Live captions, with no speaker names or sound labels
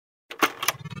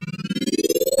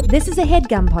This is a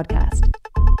HeadGum podcast.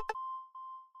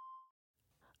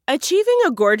 Achieving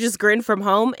a gorgeous grin from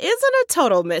home isn't a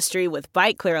total mystery with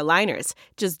Bite Clear aligners.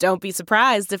 Just don't be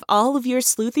surprised if all of your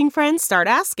sleuthing friends start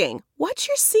asking, "What's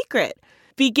your secret?"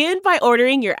 Begin by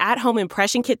ordering your at-home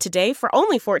impression kit today for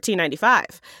only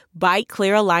 $14.95. Bite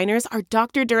Clear aligners are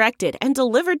doctor-directed and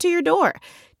delivered to your door.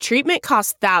 Treatment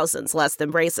costs thousands less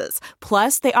than braces.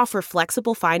 Plus, they offer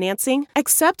flexible financing,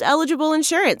 accept eligible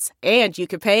insurance, and you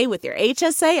can pay with your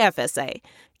HSA FSA.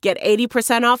 Get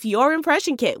 80% off your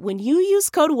impression kit when you use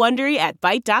code WONDERY at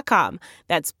Byte.com.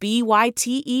 That's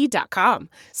BYTE.com.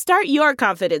 Start your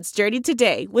confidence journey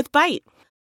today with Byte.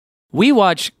 We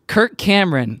watch Kirk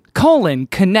Cameron,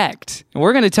 Connect. And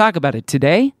we're going to talk about it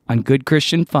today on Good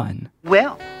Christian Fun.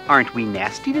 Well, aren't we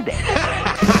nasty today?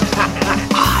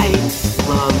 I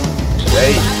love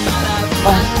Hey.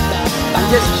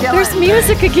 I'm just chilling. There's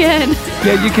music again.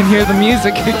 Yeah, you can hear the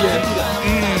music again.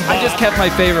 I just kept my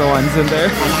favorite ones in there.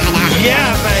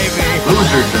 Yeah, baby.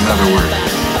 Losers, in other words.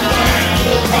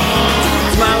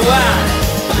 My wife.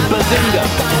 Bazinga,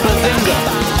 bazinga,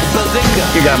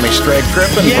 bazinga. You got me straight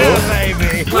tripping, Yeah,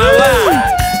 baby. My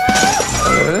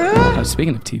wife. Oh,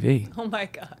 speaking of TV. Oh my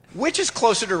God. Which is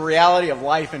closer to reality of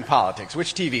life and politics?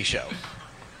 Which TV show?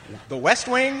 The West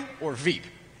Wing or Veep?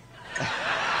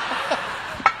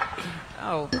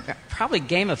 Oh, probably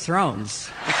Game of Thrones.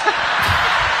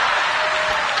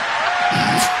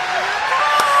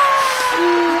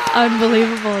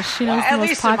 Unbelievable. She knows the At most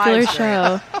least in my popular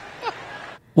experience. show.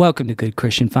 Welcome to Good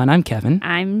Christian Fun. I'm Kevin.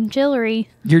 I'm Jillery.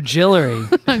 You're Jillery.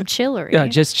 I'm Chillery. Yeah,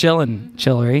 just chillin',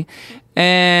 Chillery.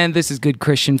 And this is Good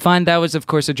Christian Fun. That was, of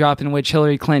course, a drop in which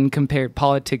Hillary Clinton compared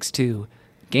politics to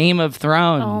Game of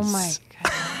Thrones. Oh my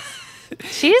God.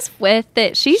 She's with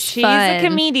it. She's fun. a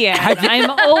comedian. I'm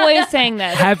always saying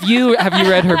this. Have you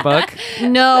read her book?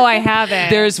 No, I haven't.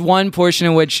 There's one portion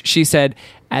in which she said,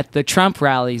 at the Trump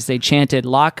rallies, they chanted,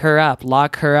 lock her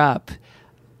up,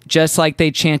 just like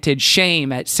they chanted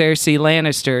shame at Cersei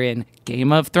Lannister in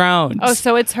Game of Thrones. Oh,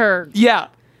 so it's her Yeah.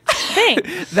 thing.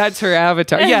 That's her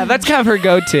avatar. Yeah, that's kind of her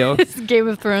go-to. Game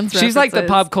of Thrones She's like the references.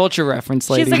 pop culture reference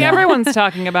lady. She's like, now. everyone's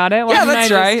talking about it. Why Yeah, can't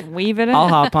that's I right. just weave it in? I'll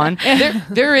hop on.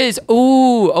 There is,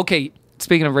 okay,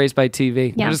 speaking of Raised by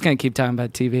TV, Yeah. I'm just going to keep talking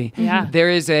about TV. Yeah. There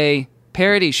is a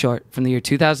parody short from the year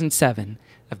 2007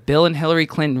 of Bill and Hillary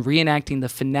Clinton reenacting the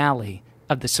finale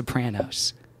of The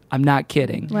Sopranos. I'm not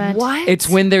kidding. What? It's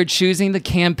when they're choosing the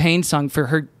campaign song for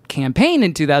her campaign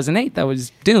in 2008 that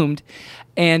was doomed.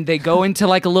 And they go into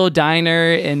like a little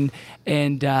diner and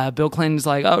Bill Clinton's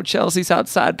like, oh, Chelsea's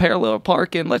outside parallel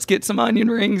parking. Let's get some onion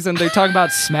rings. And they're talking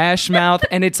about Smash Mouth.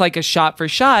 And it's like a shot for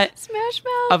shot Smash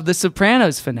Mouth. of the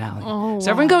Sopranos finale. So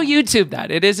everyone go YouTube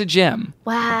that. It is a gem.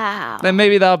 Wow. Then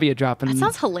maybe that'll be a drop in. That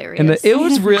sounds hilarious. It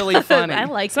was really funny. I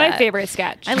like It's that. my favorite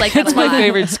sketch. I like that It's a lot. my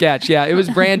favorite sketch. Yeah, it was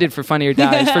branded for Funny or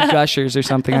Die. It's for Gushers or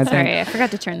something, I think. Sorry, I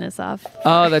forgot to turn this off.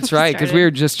 Oh, that's right, because we Started.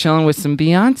 were just chilling with some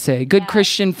Beyonce. Good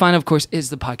Christian Fun, of course, is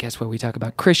the podcast where we talk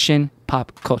about Christian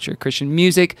pop culture, Christian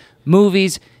music,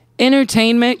 movies,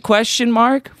 entertainment,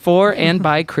 for and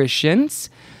by Christians.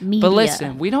 Media. But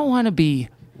listen, we don't want to be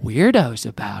weirdos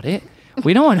about it.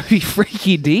 We don't want to be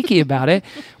freaky deaky about it.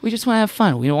 We just want to have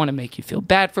fun. We don't want to make you feel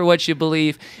bad for what you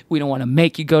believe. We don't want to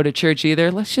make you go to church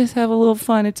either. Let's just have a little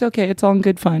fun. It's okay. It's all in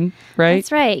good fun, right?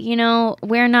 That's right. You know,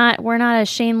 we're not a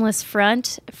shameless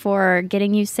front for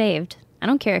getting you saved. I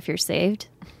don't care if you're saved.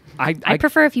 I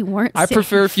prefer if you weren't I saved.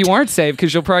 prefer if you weren't saved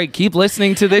because you'll probably keep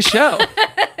listening to this show.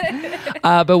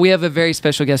 But we have a very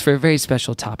special guest for a very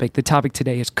special topic. The topic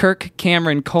today is Kirk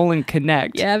Cameron,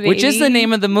 Connect, Yeah, which is the baby.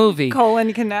 name of the movie.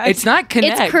 Connect. It's not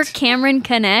Connect. It's Kirk Cameron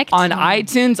Connect. On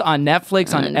iTunes, on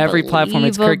Netflix, on every platform.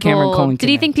 It's Kirk Cameron, Unbelievable. Connect. Did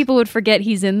he think people would forget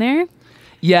he's in there?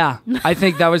 Yeah, I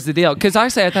think that was the deal. Because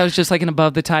honestly, I thought it was just like an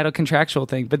above the title contractual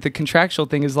thing. But the contractual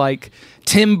thing is like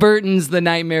Tim Burton's The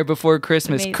Nightmare Before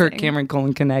Christmas, Amazing. Kirk Cameron,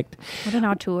 Connect. What an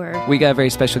auteur. We got a very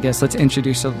special guest. Let's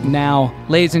introduce her now.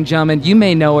 Ladies and gentlemen, you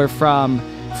may know her from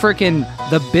frickin'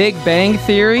 The Big Bang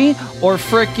Theory or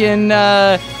frickin'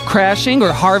 Crashing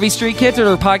or Harvey Street Kids or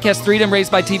her podcast Freedom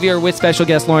Raised by TV or with special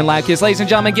guest Lauren Lapkus. Ladies and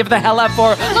gentlemen, give it the hell up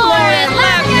for Lauren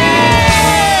Lapkus!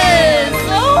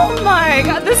 Oh my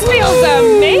God, this feels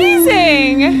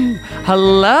amazing.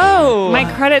 Hello!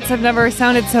 My credits have never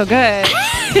sounded so good.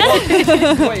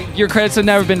 Wait, your credits have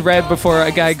never been read before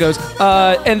a guy goes,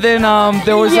 and then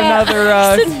there was another...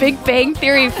 I said Big Bang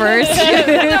Theory first.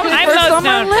 I'm First most on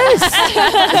my known. list.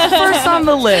 First on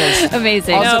the list.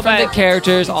 Amazing. Also No, from the but-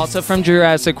 characters, also from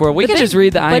Jurassic World. We The could Big- just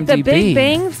read the IMDb. But the Big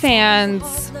Bang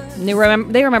fans, they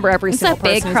remember every It's single a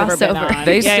big person who's ever been crossover. on.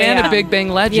 They Yeah, stand yeah. a Big Bang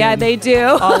legend. Yeah, they do.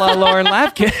 A la Lauren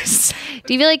Lapkus.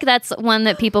 Do you feel like that's one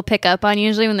that people pick up on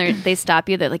usually when they stop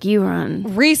you? They're like, you run.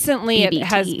 Recently, BBT. it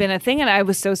has been a thing, and I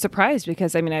was so surprised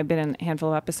because I've been in a handful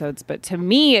of episodes, but to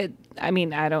me,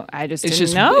 I just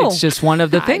didn't know. It's just one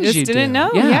of the things I just you didn't do.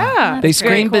 know. Yeah. They It's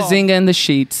very scream cool. bazinga in the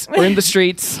sheets or in the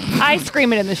streets. I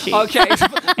scream it in the sheets. Okay, It's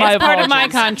part of my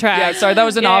contract. Yeah, sorry, that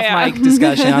was an Yeah, off-mic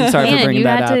discussion. I'm sorry for Man, bringing you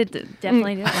that had up. to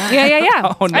definitely do that.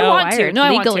 Yeah. Oh, no. I want to. No,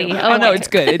 Legally. I want to. Oh, Oh no, it's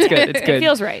good. It's good. It's good. It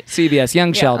feels right. CBS,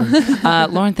 Young Sheldon.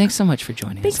 Lauren, thanks so much for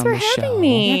joining Thanks us on for the having show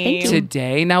me. Yeah, thank you.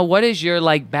 today. Now, what is your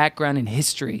background in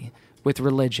history with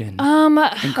religion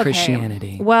and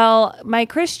Christianity? Well, my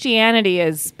Christianity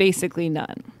is basically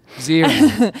none. Zero.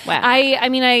 Wow.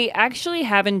 I actually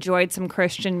have enjoyed some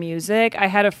Christian music. I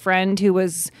had a friend who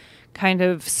was kind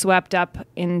of swept up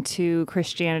into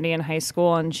Christianity in high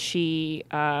school, and she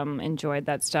enjoyed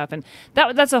that stuff. And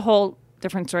that's a whole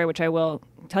different story, which I will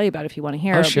tell you about if you want to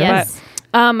hear. Oh, sure. Yes.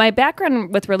 But my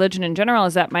background with religion in general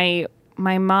is that my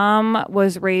mom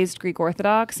was raised Greek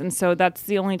Orthodox, and so that's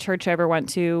the only church I ever went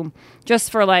to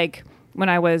just for when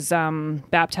I was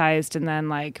baptized, and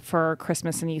then for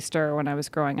Christmas and Easter when I was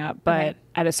growing up. But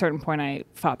at a certain point, I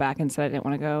fought back and said I didn't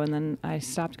want to go, and then I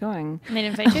stopped going. And they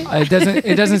didn't fight you?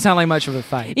 It doesn't sound like much of a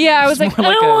fight. Yeah, I was like, I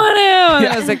don't want to. And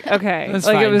I was like, okay. That's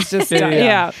It fine. was just,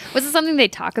 Yeah. Was it something they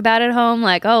talk about at home?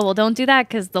 Like, oh, well, don't do that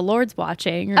because the Lord's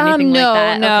watching or anything like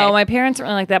that? No, Okay. my parents weren't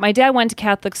really like that. My dad went to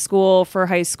Catholic school for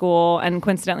high school, and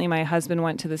coincidentally, my husband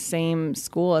went to the same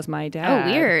school as my dad.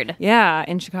 Oh, weird. Yeah,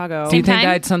 in Chicago. Do you think time?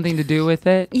 that had something to do with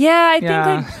it? Yeah, I think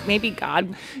Yeah. maybe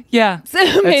God Yeah.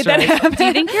 made that right. happen. Do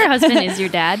you think your husband is your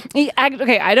dad?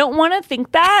 Okay, I don't want to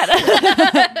think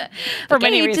that for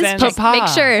many Okay, reasons. just make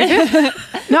sure.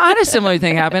 No, I had a similar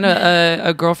thing happen.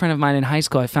 A girlfriend of mine in high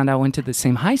school, I found out went to the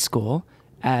same high school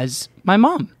as my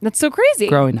mom That's so crazy.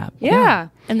 growing up. Yeah.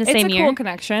 In the It's same a year? cool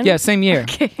connection. Yeah, same year.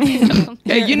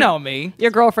 Yeah, you know me. Your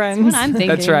girlfriend. What I'm thinking.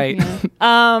 That's right.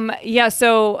 Yeah.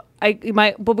 So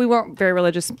but we weren't very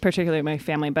religious, particularly my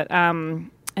family. But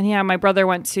and yeah, my brother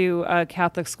went to a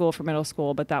Catholic school for middle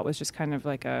school, but that was just kind of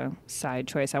like a side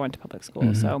choice. I went to public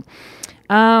school, so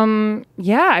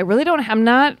yeah, I really don't. I'm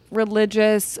not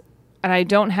religious, and I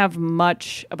don't have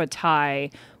much of a tie,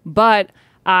 but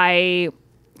I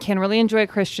can really enjoy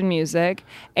Christian music.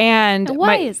 And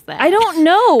Why is that? I don't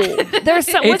know. There's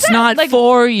some. It's not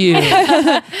for you.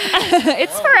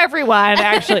 It's for everyone,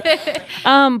 actually.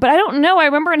 But I don't know. I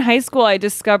remember in high school, I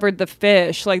discovered The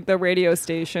Fish, the radio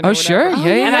station. Oh, or sure. whatever.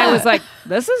 Yeah, And yeah. I was like,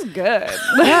 this is good.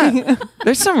 Yeah.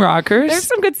 There's some rockers. There's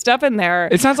some good stuff in there.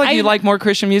 It sounds like you like more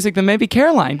Christian music than maybe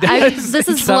Caroline does. This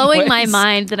in is some blowing my ways.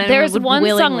 mind that I There's would one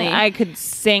willingly. song I could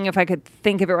sing if I could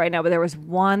think of it right now, but there was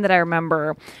one that I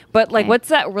remember. But what's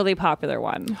that really popular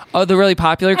one? Oh, the really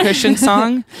popular Christian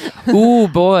song? Ooh,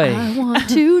 boy. I want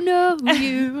to know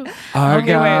you. Our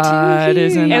Okay, wait. God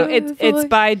is an... It's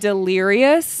by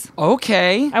Delirious.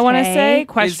 Okay. I want to Okay. say Is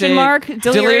question it mark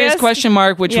Delirious question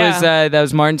mark, which Yeah. was that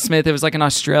was Martin Smith. It was like an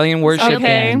Australian worship Okay.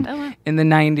 band Oh, wow. in the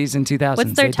 90s and 2000s.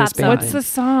 What's their They top disbanded. song? What's the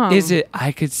song? Is it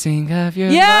I Could Sing of Your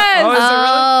Yes! Love? Oh, is it really?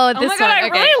 Oh, Oh this my God, I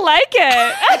one. Okay. really like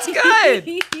it. It's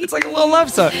good. It's like a little love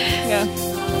song. Yeah.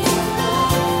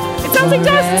 It sounds like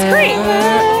Dawson's Creek.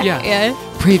 Yeah.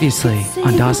 Yeah. Previously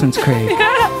on Dawson's Creek.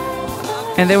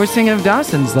 And they were singing of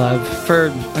Dawson's love for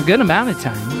a good amount of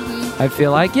time. I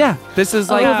feel like, yeah, this is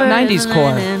like Over 90s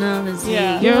core.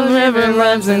 Yeah. Your river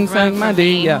runs inside my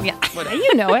D. Yeah.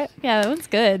 You know it. Yeah, that one's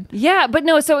good. Yeah, but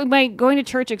no, so my going to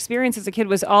church experience as a kid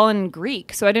was all in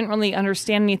Greek. So I didn't really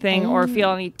understand anything or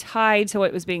feel any tie to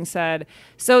what was being said.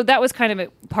 So that was kind of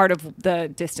a part of the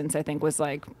distance, I think, was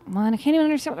like, well, I can't even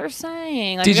understand what they're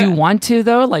saying. Like, Did you want to,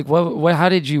 though? Like, what? How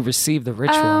did you receive the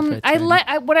ritual? of it then?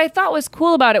 what I thought was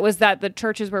cool about it was that the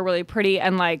churches were really pretty,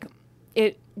 and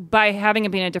it by having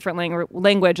it being a different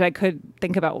language, I could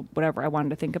think about whatever I wanted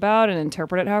to think about and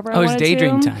interpret it however I Oh, it was wanted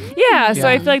daydream to. time. Yeah, so Yeah.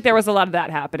 I feel like there was a lot of that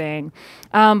happening.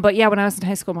 But yeah, when I was in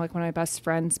high school, one of my best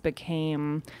friends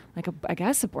became I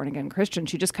guess a born again Christian.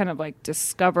 She just kind of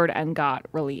discovered and got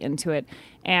really into it,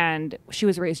 and she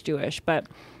was raised Jewish, but.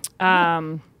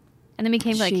 And then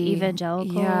became she-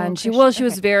 evangelical. Yeah, and she Christian.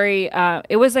 was very.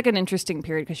 It was an interesting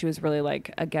period because she was really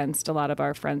against a lot of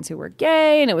our friends who were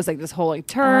gay, and it was this whole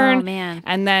turn. Oh, man.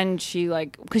 And then she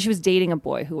because she was dating a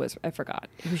boy who was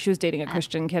she was dating a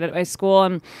Christian kid at my school,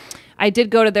 and I did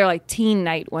go to their teen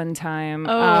night one time.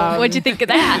 Oh, what'd you think of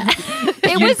that?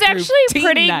 It was threw actually teen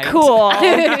pretty night. cool.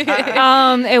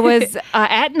 It was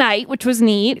at night, which was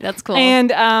neat. That's cool. And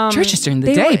Church is during the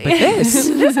they day, were- but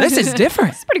this is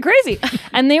different. pretty crazy.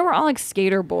 And they were all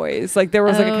skater boys. There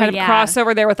was a Oh, kind of yeah.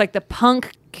 crossover there with the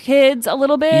punk kids a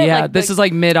little bit. Yeah, this is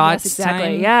like mid-aughts Yes, exactly.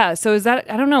 time. Yeah. So is that,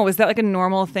 I don't know, is that like a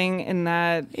normal thing in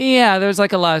that? Yeah, there's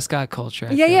like a lot of ska culture.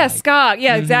 I Yeah, feel yeah, like. ska.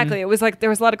 Yeah, exactly. It was like there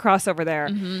was a lot of crossover there.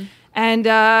 And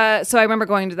so I remember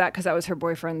going to that because that was her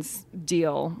boyfriend's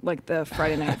deal, like the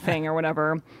Friday night thing or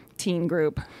whatever, teen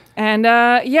group. And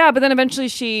but then eventually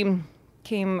she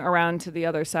came around to the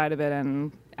other side of it,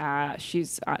 and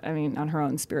she's, on her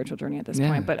own spiritual journey at this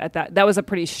point. But at that was a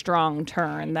pretty strong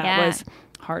turn. That was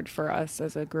hard for us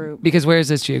as a group. Because where is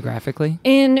this geographically?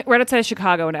 Right outside of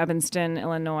Chicago in Evanston,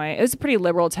 Illinois. It was a pretty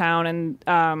liberal town,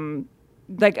 and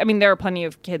there are plenty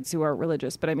of kids who are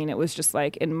religious, but I mean, it was just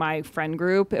like in my friend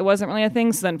group, it wasn't really a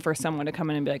thing. So then for someone to come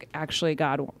in and be like, actually,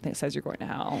 God says you're going to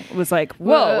hell, it was like,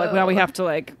 whoa, like now we have to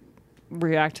like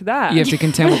react to that. You have to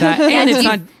contend with that. And it's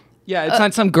not... Yeah, it's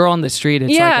not some girl on the street.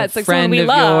 It's like a friend of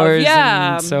yours.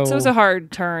 Yeah. And so it was a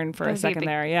hard turn for a second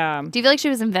there. Yeah. Do you feel like she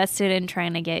was invested in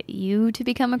trying to get you to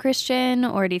become a Christian,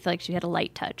 or do you feel like she had a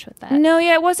light touch with that? No,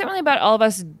 yeah, it wasn't really about all of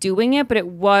us doing it, but it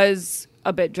was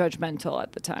a bit judgmental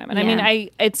at the time. And I mean,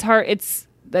 it's hard.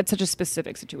 That's such a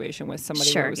specific situation with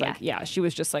somebody who was like, she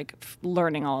was just like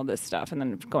learning all of this stuff and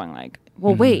then going like,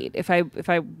 well, wait, if I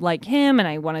like him and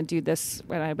I want to do this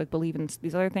and I like believe in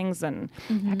these other things, then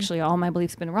actually all my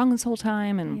beliefs have been wrong this whole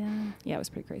time. And it was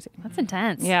pretty crazy. That's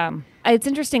intense. Yeah. It's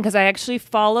interesting because I actually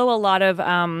follow a lot of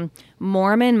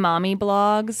Mormon mommy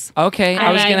blogs. Okay,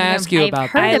 I was going to ask you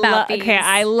about that. I've heard about these. Okay,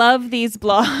 I love these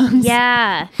blogs.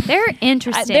 Yeah, they're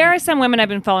interesting. There are some women I've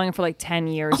been following for like 10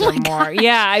 years or more. Gosh.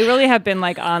 Yeah, I really have been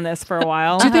like on this for a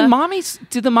while. Do the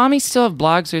mommies still have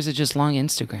blogs, or is it just long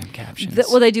Instagram captions?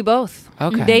 Well, they do both.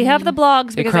 Okay. They have the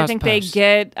blogs They because I think they cross-post.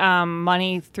 get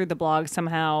money through the blogs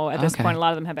somehow. At this point, a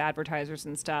lot of them have advertisers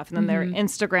and stuff. And then their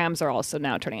Instagrams are also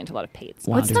now turning into a lot of paid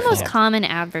stuff. What's the most common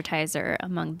advertiser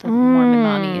among the Mormon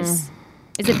mommies?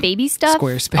 Is it baby stuff?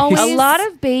 Squarespace. Always? A lot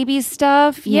of baby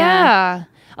stuff. Yeah.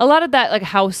 A lot of that, like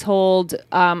household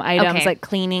items, like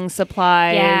cleaning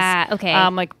supplies. Yeah, okay.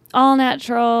 Like all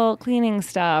natural cleaning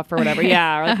stuff or whatever.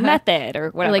 Yeah, or like Method or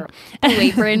whatever. Or like Blue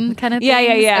Apron kind of thing.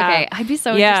 Yeah. Okay, I'd be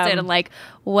so interested in like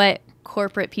what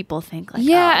corporate people think. Like,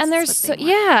 and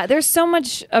there's so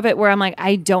much of it where I'm like,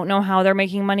 I don't know how they're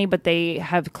making money, but they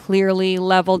have clearly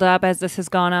leveled up as this has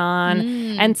gone on.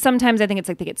 And sometimes I think it's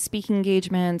like they get speaking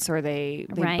engagements or they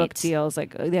book deals.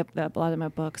 Like a lot of them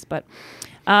have books, but.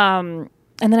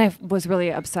 And then I was really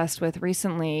obsessed with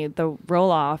recently the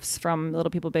roll-offs from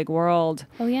Little People Big World.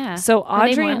 Oh yeah. So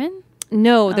Audrey, are they Mormon?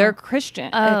 No, they're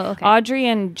Christian. Oh, okay. Audrey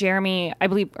and Jeremy, I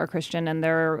believe, are Christian, and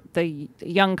they're the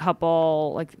young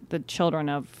couple, like the children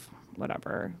of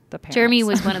whatever, the parents. Jeremy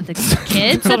was one of the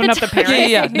kids. Children of the parents.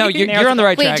 Yeah. No, you're on the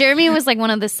right track. Wait, Jeremy was like one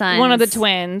of the sons. One of the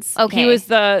twins. Okay. He was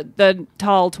the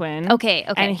tall twin. Okay.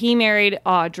 And he married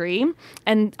Audrey.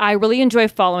 And I really enjoy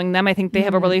following them. I think they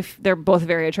have they're both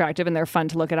very attractive and they're fun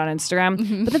to look at on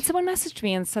Instagram. But then someone messaged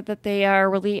me and said that they are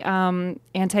really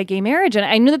anti-gay marriage. And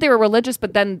I knew that they were religious,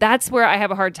 but then that's where I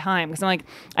have a hard time. Because I'm like,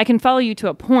 I can follow you to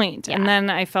a point. And then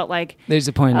I felt like, there's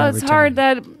a point. It's hard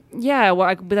that... Yeah,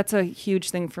 well, but that's a huge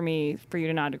thing for you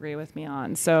to not agree with me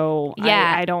on. So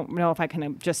I don't know if I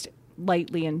can just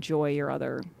lightly enjoy your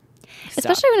other stuff.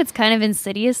 Especially when it's kind of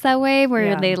insidious that way,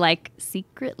 where they like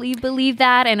secretly believe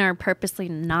that and are purposely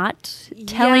not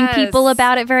telling people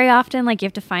about it very often. Like you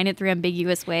have to find it through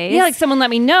ambiguous ways. Yeah, like someone let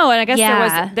me know, and I guess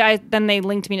there was. Then they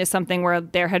linked me to something where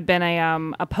there had been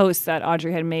a post that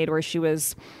Audrey had made where she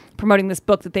was promoting this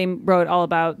book that they wrote all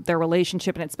about their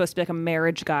relationship, and it's supposed to be like a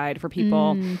marriage guide for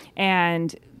people.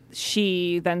 And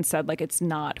she then said like it's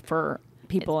not for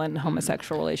people in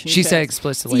homosexual relationships. She said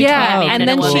explicitly. Yeah, Oh, and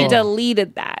then she cool.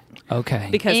 deleted that. Okay.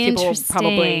 Because people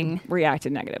probably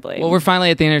reacted negatively. Well, we're finally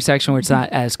at the intersection where it's not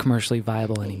as commercially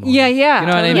viable anymore. Yeah. You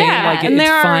know what I mean? Yeah. Like And it's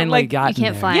there are, finally like, gotten you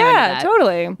can't there. fly Yeah, under that.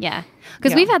 totally. Yeah.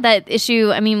 Because we've had that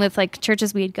issue, I mean, with like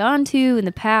churches we had gone to in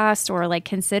the past or like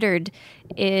considered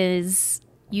is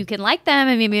you can like them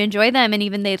and maybe enjoy them and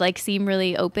even they like seem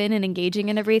really open and engaging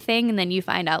and everything. And then you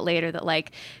find out later that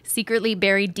like secretly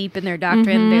buried deep in their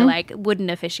doctrine, they like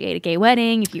wouldn't officiate a gay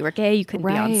wedding. If you were gay, you couldn't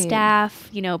be on staff,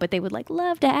 but they would like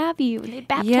love to have you and they'd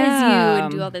baptize you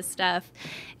and do all this stuff.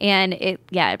 And it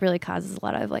really causes a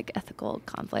lot of like ethical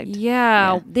conflict.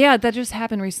 Yeah, that just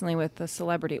happened recently with the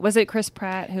celebrity. Was it Chris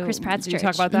Pratt? Chris Pratt's did you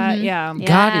church. talk about that? Yeah.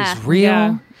 God is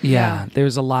real. Yeah.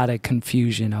 There's a lot of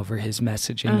confusion over his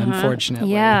messaging,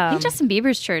 unfortunately. Yeah. I think Justin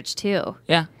Bieber's church too.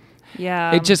 Yeah.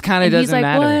 Yeah. It just kind of doesn't he's like,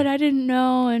 matter. what? I didn't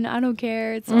know, and I don't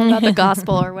care. It's all about the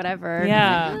gospel or whatever.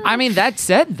 Yeah. I mean, that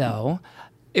said, though,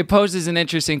 it poses an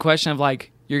interesting question of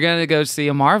like, you're going to go see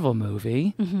a Marvel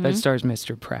movie that stars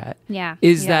Mr. Pratt. Yeah.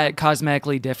 Is that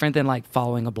cosmetically different than like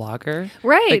following a blogger?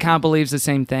 Right. That kind of believes the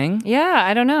same thing? Yeah,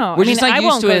 I don't know. We're just not I used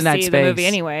won't to go it in that see the space. movie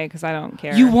anyway because I don't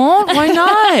care. You won't? Why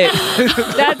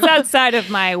not? That's outside of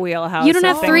my wheelhouse. You don't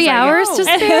have of 3 things I hours go. to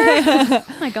spare?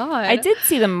 Oh my God. I did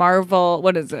see the Marvel.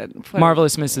 What is it?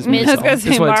 Marvelous Mrs. I was Maisel. going to say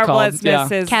That's what it's Marvelous called. Yeah.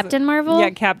 Mrs. Captain Marvel?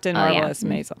 Yeah, Captain Oh, yeah. Marvelous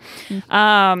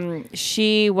Maisel.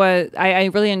 She was. I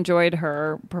really enjoyed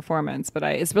her performance, but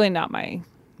it's really not my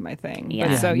thing. Yeah.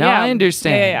 But so No, yeah, I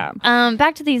understand. Yeah.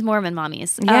 Back to these Mormon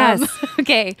mommies. Yes.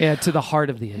 Okay. Yeah, to the heart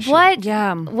of the issue.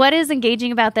 What is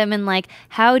engaging about them, and like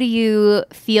how do you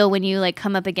feel when you like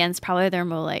come up against probably their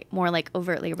more like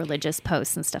overtly religious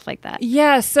posts and stuff like that?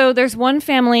 Yeah, so there's one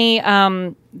family,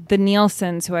 the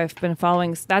Nielsen's, who I've been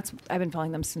following. I've been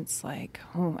following them since like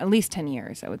at least 10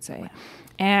 years, I would say,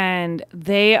 and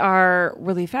they are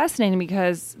really fascinating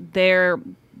because the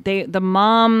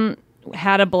mom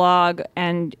had a blog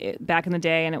back in the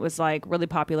day, and it was like really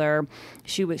popular.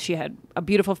 She had a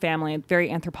beautiful family,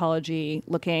 very anthropology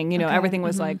looking, everything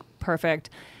was like perfect.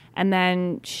 And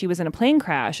then she was in a plane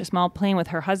crash, a small plane with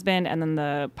her husband and then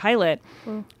the pilot.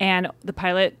 And the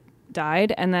pilot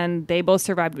died, and then they both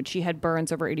survived, but she had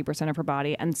burns over 80% of her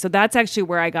body. And so that's actually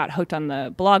where I got hooked on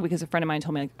the blog, because a friend of mine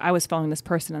told me like I was following this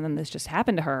person and then this just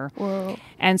happened to her. Whoa.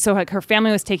 And so like her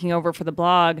family was taking over for the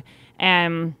blog,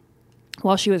 and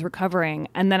while she was recovering,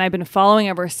 and then I've been following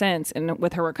ever since, and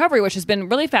with her recovery, which has been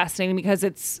really fascinating because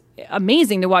it's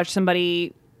amazing to watch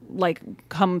somebody like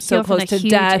come so Heal from close a to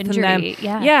huge death, injury. and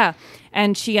then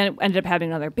and she ended up having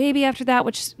another baby after that,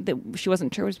 which she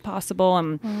wasn't sure was possible,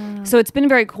 and so it's been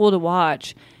very cool to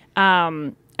watch.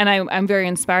 And I'm very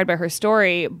inspired by her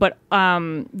story, but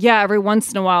every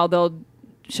once in a while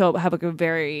she'll have like a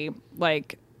very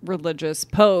like religious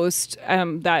post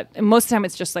that most of the time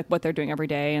it's just like what they're doing every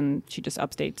day, and she just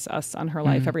updates us on her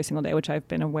life every single day, which I've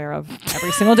been aware of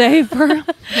every single day for the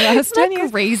last 10 years.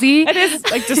 Crazy. It is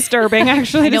like disturbing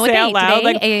actually to say out loud.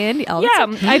 Like, and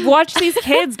I've watched these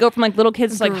kids go from like little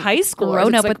kids to like high school,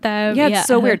 grown up with them. Yeah, it's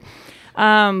so weird.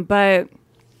 But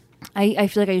I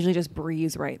feel like I usually just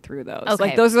breeze right through those. Okay.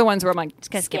 Like those are the ones where I'm like,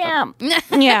 gotta skip yeah,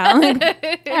 yeah.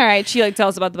 Like, all right. She like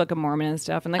tells about the Book of Mormon and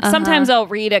stuff, and like sometimes I'll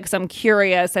read it because I'm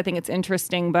curious. I think it's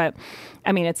interesting, but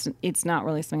I mean, it's not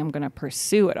really something I'm going to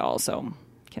pursue at all. So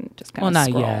can just kind of not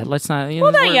scroll. yet. Let's not. Not yet.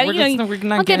 We're not I'll get getting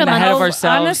them ahead on. of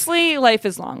ourselves. Honestly, life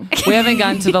is long. We haven't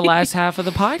gotten to the last half of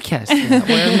the podcast yet,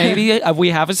 where maybe we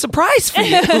have a surprise for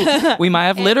you. We might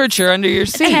have literature under your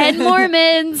seat. 10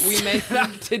 Mormons. We may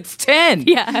it's 10.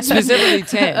 Yeah. Specifically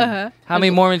 10. How many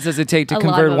Mormons does it take to A lot of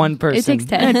convert them. one person? It takes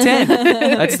 10. 10.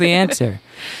 That's the answer.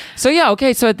 So yeah,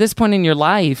 okay. So at this point in your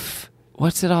life,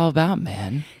 what's it all about,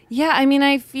 man? Yeah, I mean,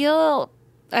 I feel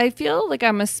like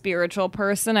I'm a spiritual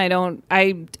person. I don't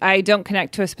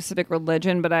connect to a specific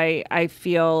religion, but I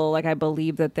feel like I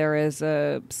believe that there is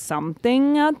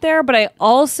something out there. But I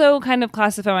also kind of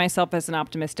classify myself as an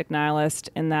optimistic nihilist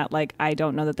in that like I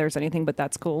don't know that there's anything, but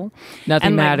that's cool. Nothing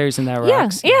And, like, matters and that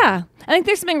rocks. Yeah. I think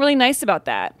there's something really nice about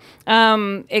that.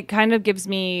 It kind of gives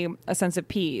me a sense of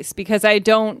peace because I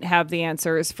don't have the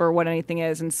answers for what anything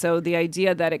is. And so the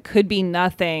idea that it could be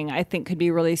nothing, I think could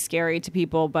be really scary to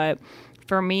people. But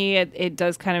for me, it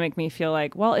does kind of make me feel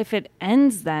like, well, if it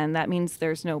ends then, that means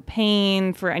there's no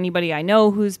pain for anybody I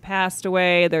know who's passed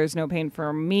away. There's no pain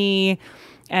for me.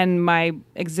 And my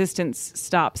existence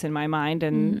stops in my mind,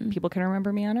 and people can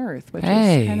remember me on Earth, which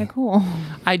is kind of cool.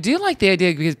 I do like the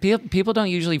idea because people don't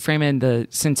usually frame it in the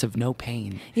sense of no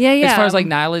pain. Yeah. As far as like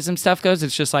nihilism stuff goes,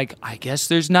 it's just like, I guess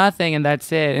there's nothing and that's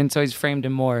it. And so he's framed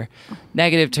in more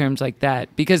negative terms like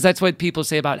that because that's what people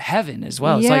say about heaven as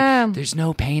well. It's like, there's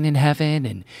no pain in heaven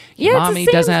and your mommy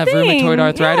doesn't have rheumatoid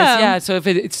arthritis. Yeah. So if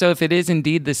it is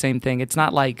indeed the same thing, it's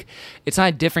not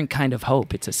a different kind of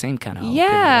hope. It's the same kind of hope.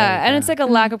 Yeah. And it's like a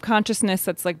lack of consciousness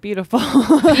that's like beautiful.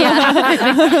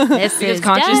 This is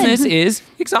consciousness dead. is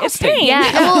exhausting. Yeah,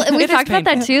 well, we It is talked about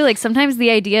that painful. too. Like sometimes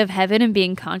the idea of heaven and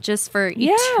being conscious for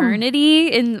eternity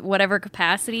in whatever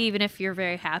capacity, even if you're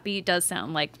very happy, does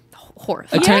sound like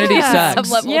horrifying. Eternity on sucks.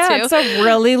 some level Yeah, too. it's a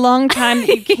really long time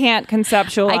that you can't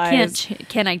conceptualize. I can't.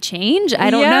 Can I change? I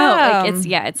don't know.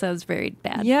 Like it sounds very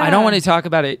bad. Yeah. I don't want to talk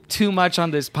about it too much on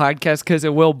this podcast because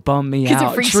it will bum me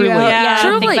out. it freaks Truly. you out. Yeah,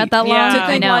 Truly. think about that long. To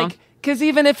think I know. like Because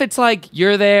even if it's like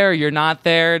you're there or you're not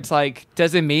there, it's like,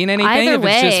 does it mean anything Either if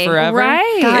it's just way. forever?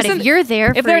 Right. God, Isn't- if you're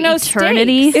there if for there are no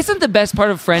eternity. Isn't the best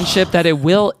part of friendship that it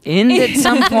will end at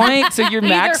some point? So you're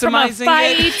Either from a maximizing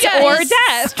fight it? or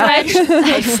death.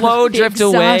 A slow drift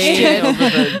away exhaustion.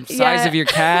 over the size of your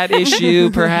cat issue,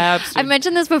 perhaps. I've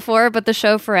mentioned this before, but the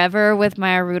show Forever with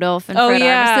Maya Rudolph and Oh, Fred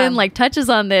yeah. Armisen like touches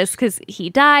on this because he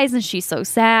dies and she's so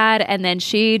sad, and then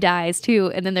she dies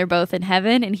too, and then they're both in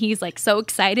heaven, and he's like so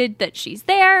excited that she's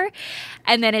there,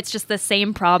 and then it's just the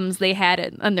same problems they had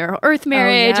in their Earth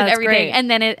marriage and that's everything, great. and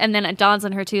then it dawns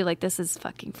on her too, like this is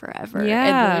fucking forever,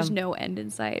 Yeah. and there's no end in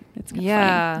sight. It's kind of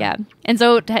Yeah. funny. Yeah, and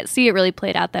so to see it really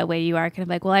played out that way, you are kind of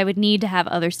like, well, I would need to have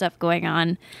other stuff going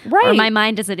on, or Right. my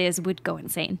mind as it is would go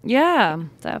insane. Yeah.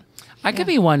 So. I could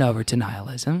be won over to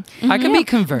nihilism. I could be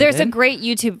converted. There's a great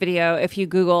YouTube video if you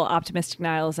Google optimistic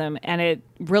nihilism, and it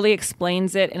really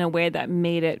explains it in a way that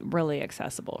made it really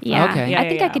accessible. Yeah, Okay. I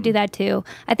think I could do that too.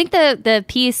 I think the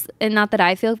piece, and not that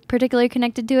I feel particularly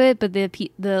connected to it, but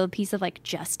the piece of like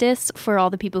justice for all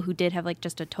the people who did have like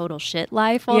just a total shit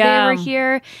life while Yeah. they were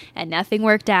here, and nothing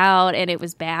worked out, and it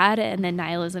was bad, and then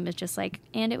nihilism is just like,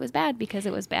 and it was bad because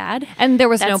it was bad, And there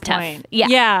was no That's tough. point.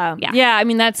 Yeah. Yeah. I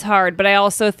mean, that's hard. But I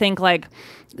also think like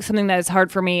something that is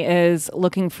hard for me is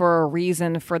looking for a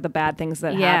reason for the bad things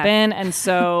that Yeah. happen. And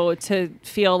so to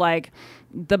feel like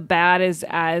the bad is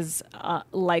as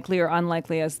likely or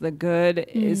unlikely as the good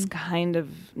is kind of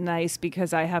nice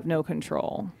because I have no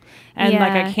control. And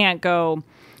like Yeah. I can't go,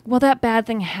 well, that bad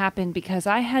thing happened because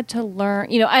I had to learn,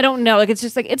 I don't know. Like, it's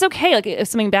just like, it's okay. Like if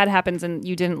something bad happens and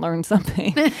you didn't learn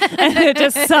something and it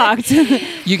just sucked.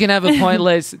 You can have a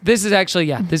pointless. This is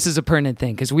actually, this is a pertinent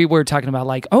thing because we were talking about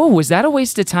like, oh, was that a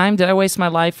waste of time? Did I waste my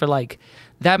life for like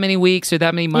that many weeks or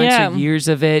that many months Yeah. or years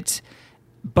of it?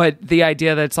 But the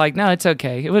idea that it's like, no, it's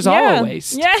okay. It was all a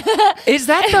waste. Yeah. Is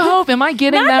that the hope? Am I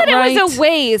getting Not that right? it was a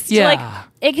waste. Yeah. Like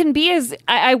it can be as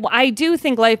I do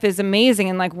think life is amazing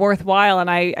and like worthwhile, and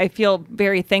I feel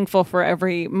very thankful for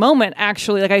every moment.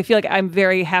 Actually, like I feel like I'm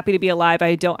very happy to be alive.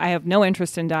 I have no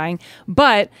interest in dying,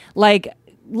 but like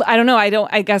I don't know.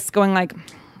 I guess going like.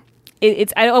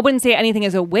 I wouldn't say anything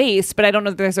is a waste, but I don't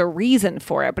know if there's a reason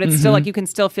for it. But it's still like you can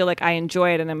still feel like I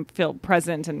enjoy it and I feel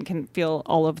present and can feel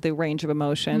all of the range of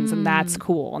emotions, and that's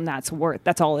cool and that's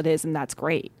all it is, and that's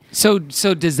great. So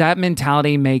does that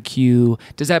mentality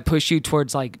does that push you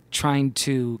towards like trying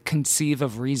to conceive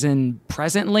of reason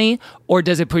presently, or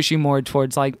does it push you more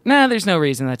towards like, nah, there's no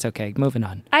reason, that's okay, moving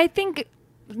on? I think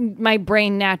my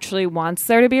brain naturally wants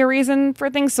there to be a reason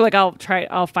for things. So like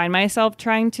I'll find myself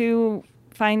trying to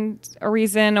find a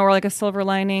reason or like a silver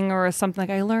lining or something like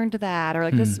I learned that or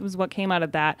like this was what came out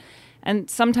of that. And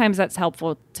sometimes that's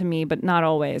helpful to me, but not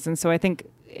always. And so I think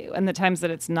in the times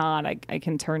that it's not, I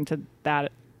can turn to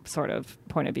that sort of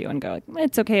point of view and go like,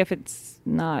 it's okay if it's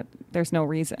not, there's no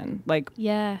reason, like,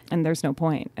 Yeah. and there's no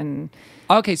point. And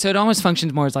Okay, so it almost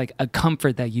functions more as like a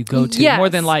comfort that you go to, Yes. more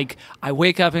than like I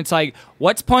wake up and it's like,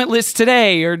 what's pointless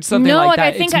today or something No, like like, that.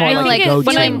 I think it's more I like think a it's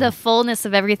go-to. feeling the fullness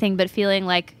of everything, but feeling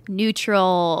like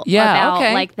neutral about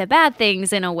okay. like the bad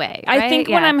things in a way. I right? think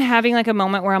when I'm having like a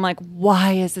moment where I'm like,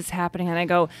 why is this happening? And I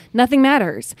go, nothing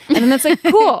matters. And then that's like,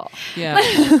 cool. Yeah.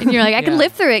 and you're like, I can Yeah.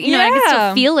 live through it. You know, I can Yeah.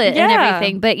 still feel it and Yeah.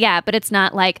 everything. But it's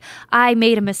not like I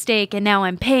made a mistake and now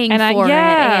I'm paying And I- for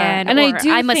yeah. it. And I or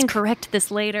do I must think- correct this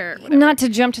later. Whatever. Not to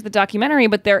jump to the documentary,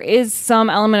 but there is some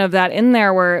element of that in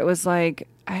there where it was like,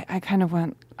 I kind of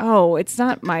went, oh, it's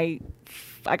not my,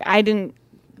 like,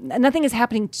 nothing is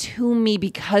happening to me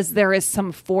because there is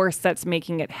some force that's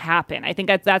making it happen. I think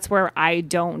that's where I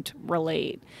don't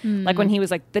relate. Like when he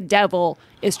was like, the devil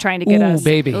is trying to get Ooh, us.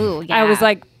 baby. Ooh, yeah. I was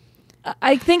like,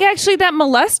 I think actually that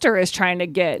molester is trying to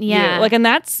get Yeah. you. Like, and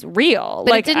that's real.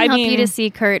 But like, it didn't help you to see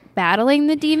Kurt battling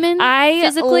the demon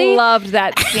physically. loved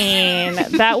that scene.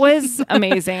 That was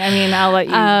amazing. I mean, I'll let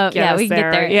you get us we can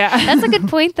there. get there. Yeah. That's a good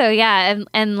point, though. Yeah,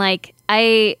 and like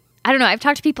I don't know. I've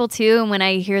talked to people too, and when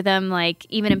I hear them, like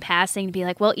even in passing, be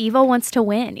like, "Well, evil wants to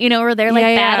win," you know, or they're like Yeah,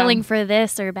 yeah. battling for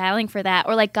this or battling for that,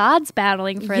 or like God's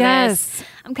battling for Yes. this.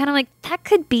 I'm kind of like, that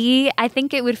could be. I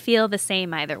think it would feel the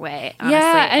same either way. Honestly.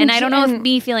 Yeah, and I don't know if and-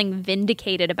 me feeling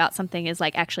vindicated about something is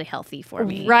like actually healthy for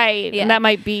me. Right. Yeah. And that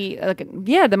might be like,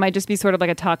 that might just be sort of like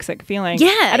a toxic feeling. Yeah,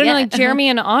 I don't know, yeah, like Jeremy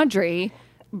and Audrey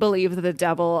believe that the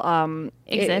devil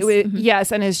Exists?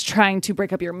 yes, and is trying to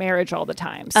break up your marriage all the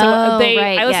time. So Oh,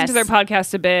 right, I listened to their yes.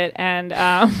 podcast a bit, and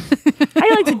I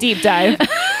like to deep dive.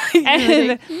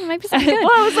 And Might be something good.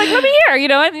 well, I was like, let me hear. You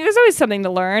know, I mean, there's always something to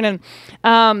learn.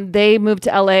 And they moved to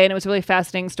LA, and it was a really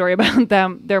fascinating story about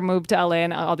them. Their move to LA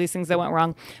and all these things that went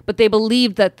wrong. But they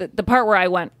believed that the part where I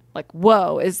went, like,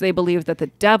 whoa, is they believed that the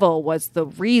devil was the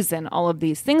reason all of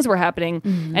these things were happening.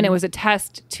 And it was a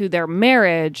test to their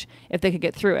marriage if they could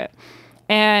get through it.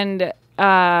 And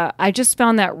I just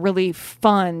found that really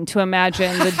fun to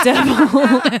imagine the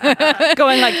devil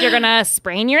going like, you're gonna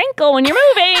sprain your ankle when you're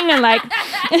moving, and like,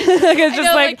 it's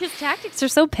just like his tactics are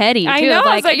so petty. I too. know,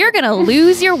 Like, like, you're gonna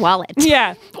lose your wallet.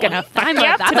 yeah, gonna fuck I'm you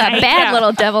up a tonight. bad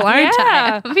little devil, aren't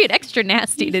Yeah. I? I'm being extra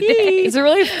nasty today. It's a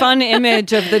really fun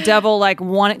image of the devil like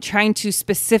trying to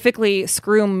specifically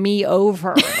screw me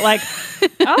over. Like,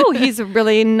 oh, he's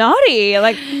really naughty.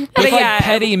 Like, but With, like,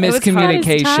 petty it was fun.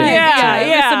 miscommunication.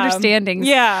 Misunderstandings.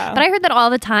 Yeah. But I heard that all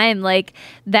the time, like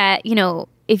that,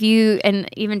 if you, and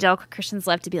evangelical Christians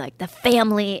love to be like, the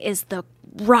family is the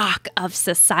rock of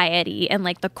society and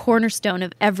like the cornerstone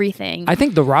of everything. I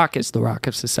think The Rock is the rock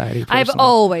of society. I've personally.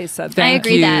 always said that. Thank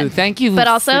agree you. that. Thank you But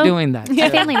also, for doing that. a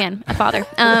family man, a father.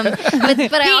 But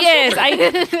He is.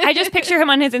 I just picture him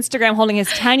on his Instagram holding his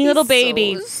tiny little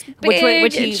baby, which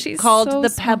and he she's called so the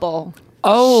small. Pebble.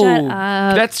 Oh, Shut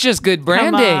up. that's just good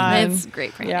branding. on. It's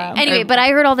great branding. Yeah. Anyway, but I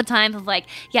heard all the time of like,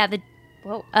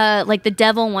 like the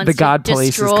devil wants The God to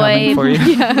police destroy. is coming for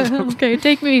you. Yeah, okay,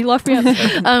 take me, lock me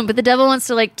up. But the devil wants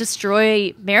to like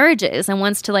destroy marriages and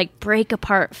wants to like break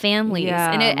apart families.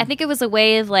 Yeah. And I think it was a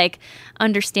way of like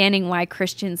understanding why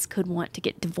Christians could want to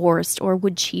get divorced or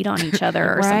would cheat on each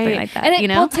other or something like that. And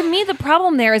well, to me, the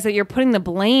problem there is that you're putting the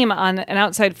blame on an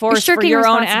outside force for shirking your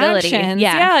own responsibility. actions.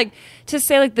 Yeah. Like to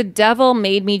say like the devil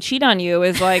made me cheat on you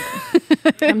is like,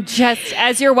 I'm just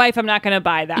as your wife, I'm not going to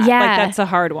buy that. Yeah. Like that's a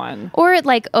hard one. Or it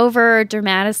like over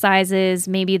dramatizes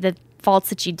maybe the faults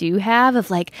that you do have of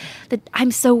like that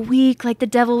I'm so weak, like the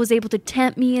devil was able to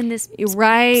tempt me in this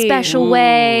special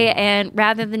way, and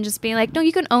rather than just being like, no,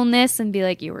 you can own this and be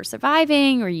like you were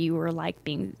surviving or you were like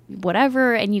being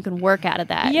whatever, and you can work out of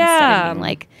that instead of being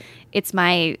like it's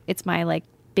my like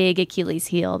big Achilles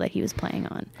heel that he was playing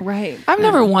on. Right. I've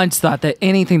never once thought that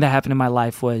anything that happened in my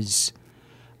life was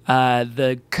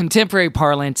the contemporary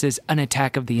parlance is an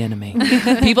attack of the enemy.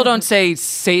 People don't say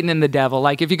Satan and the devil.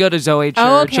 Like if you go to Zoe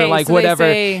Church or like so whatever,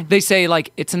 they say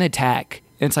like it's an attack.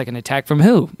 It's like an attack from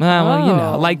who?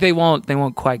 Well, like they won't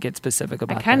quite get specific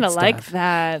about. I kind of that like stuff.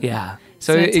 that. Yeah.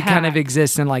 So It's an it kind of attack.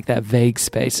 exists in like that vague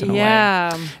space in a way.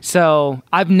 Yeah. So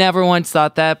I've never once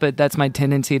thought that, but that's my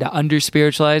tendency to under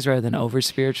spiritualize rather than over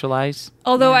spiritualize.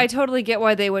 Although I totally get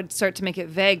why they would start to make it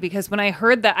vague, because when I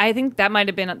heard that, I think that might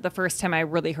have been the first time I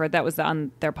really heard that was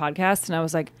on their podcast, and I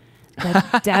was like,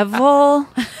 the devil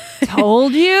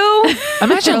told you?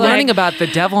 Imagine learning about the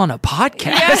devil on a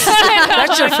podcast.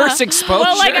 That's your first exposure.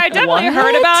 Well, like I definitely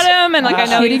heard about him, and like I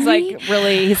know he's like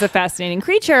he's a fascinating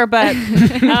creature, but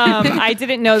I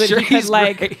didn't know that he could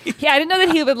like, great. I didn't know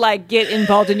that he would like get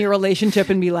involved in your relationship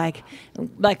and be like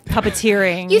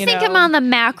puppeteering. You think him on the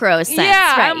macro sense,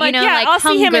 right? I'm like, like I'll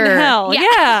see him in hunger. hell.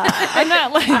 Yeah, I'm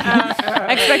not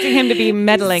like expecting him to be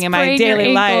meddling in my Sprain your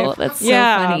daily ankle. life. That's so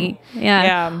funny.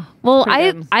 Yeah. Well,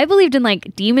 Pretty good. I believed in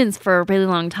like demons for a really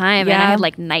long time, and I Yeah. had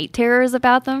like night terrors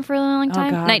about them for a really long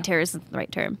time. God. Night terrors is the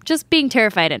right term. Just being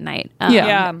terrified at night.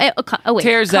 Yeah. Wait,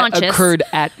 Tears that conscious. occurred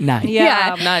at night.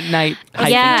 Yeah. Not night.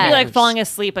 Yeah. To be like tears. falling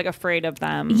asleep, like afraid of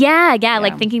them. Yeah,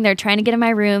 like thinking they're trying to get in my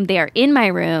room. They are in my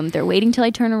room. They're waiting till I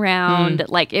turn around.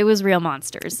 Like it was real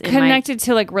monsters. in my- Connected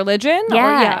to like religion.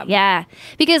 Yeah.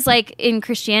 Because like in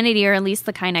Christianity, or at least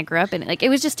the kind I grew up in, like it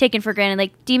was just taken for granted.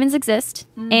 Like demons exist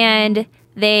and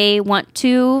they want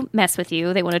to mess with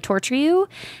you. They want to torture you.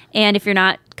 And if you're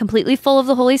not completely full of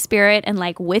the Holy Spirit and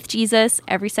like with Jesus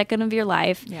every second of your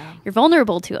life, you're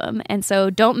vulnerable to them. And so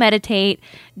don't meditate.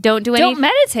 Don't do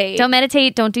anything. Don't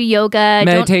meditate. Don't do yoga.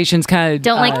 Meditation's kind of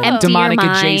Don't like empty demonic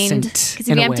your mind. adjacent. Because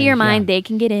if you empty your mind, they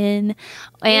can get in.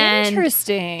 And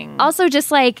Interesting. also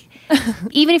just like,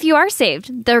 even if you are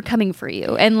saved, they're coming for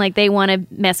you and like they want to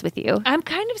mess with you. I'm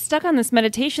kind of stuck on this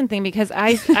meditation thing because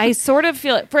I sort of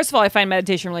feel, first of all, I find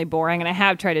meditation really boring, and I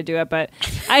have tried to do it, but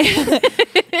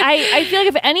I feel like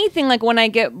if anything, like when I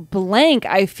get blank,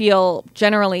 I feel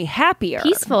generally happier.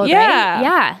 Peaceful, yeah.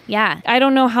 right? Yeah. I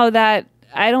don't know how that,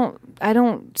 I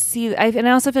don't see, and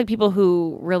I also feel like people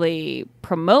who really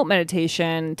promote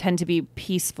meditation tend to be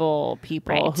peaceful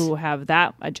people Right. who have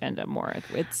that agenda more.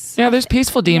 It's there's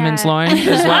peaceful demons, Yeah. Lauren,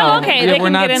 as well. okay, they We're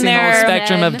can not get in seeing the whole there.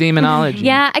 spectrum of demonology.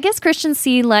 Yeah, I guess Christians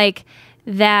see like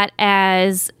that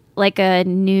as like a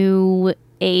new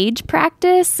age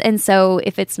practice. And so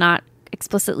if it's not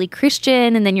explicitly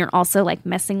Christian and then you're also like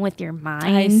messing with your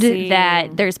mind, see.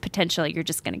 that there's potential you're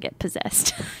just going to get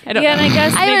possessed. I don't know. and I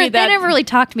guess maybe they never really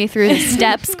talked me through the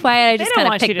steps quite. I just don't kind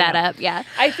of want you picked to that know. up. Yeah.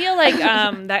 I feel like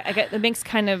that it makes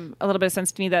kind of a little bit of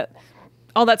sense to me that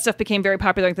all that stuff became very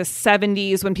popular, like the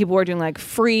 70s when people were doing like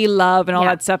free love and all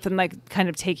that stuff, and like kind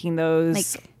of taking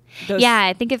those.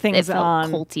 I think it felt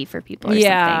culty for people or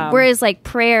something. Whereas like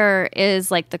prayer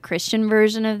is like the Christian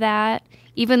version of that,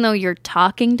 even though you're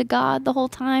talking to God the whole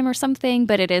time or something,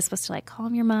 but it is supposed to like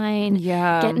calm your mind,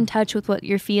 get in touch with what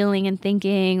you're feeling and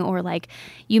thinking, or like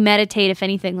you meditate, if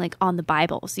anything, like on the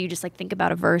Bible. So you just like think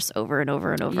about a verse over and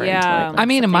over and over. Yeah. Until, like, I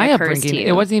mean, in my upbringing,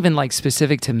 it wasn't even like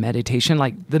specific to meditation.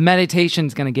 Like the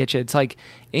meditation's going to get you. It's like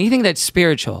anything that's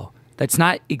spiritual, that's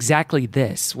not exactly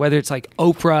this, whether it's like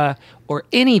Oprah or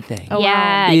anything.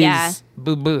 Is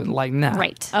boo-boo. Like, no.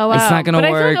 Right. Oh, wow. It's not going to work.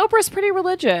 But I feel like Oprah's pretty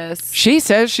religious. She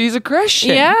says she's a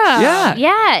Christian. Yeah.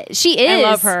 Yeah, she is. I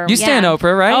love her. You stand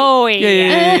Oprah, right? Oh,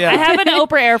 yeah. Yeah. I have an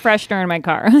Oprah air freshener in my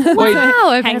car. Wow,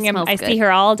 I see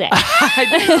her all day.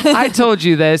 I told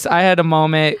you this. I had a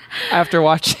moment after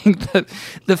watching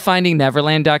the Finding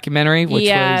Neverland documentary, which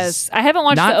was I haven't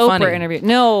watched the not Oprah funny. interview.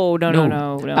 No.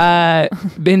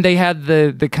 Then they had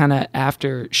the kind of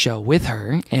after show with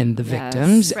her and the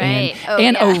victims, Right.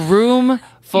 and a room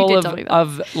full did tell me about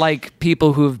of like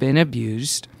people who have been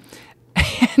abused,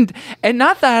 and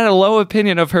not that I had a low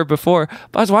opinion of her before,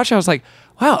 but I was watching. I was like,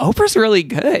 wow, Oprah's really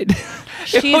good.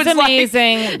 She's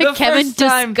amazing. The Kevin first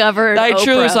time discovered I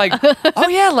truly Oprah. was like, oh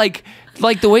yeah, like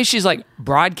the way she's like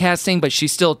broadcasting, but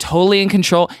she's still totally in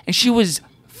control, and she was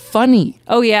funny.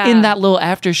 Oh yeah, in that little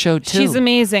after show too. She's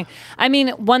amazing. I mean,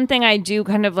 one thing I do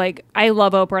kind of like, I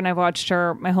love Oprah and I've watched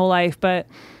her my whole life, but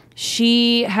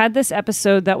she had this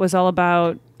episode that was all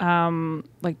about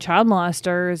like child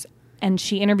molesters, and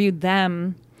she interviewed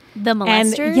them. The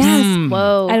molesters? Yes.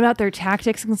 Whoa. And about their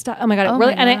tactics and stuff. Oh my God. Oh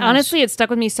really, my and gosh. honestly, it stuck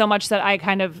with me so much that I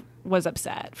kind of was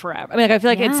upset forever. I mean, like, I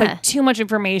feel like it's like too much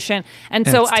information. And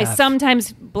so It's I tough.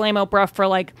 sometimes blame Oprah for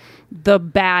like the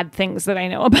bad things that I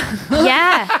know about.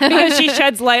 Yeah. Because she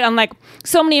sheds light on like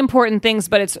so many important things,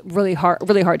 but it's really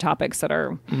hard topics that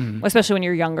are, especially when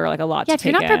you're younger, like a lot to Yeah, if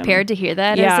you're take not in. prepared to hear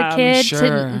that Yeah, as a kid,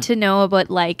 sure. to know about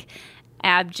like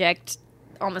abject,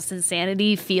 almost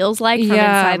insanity feels like from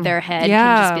Yeah. inside their head,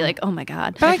 Yeah. can just be like, oh my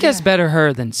God. But I guess better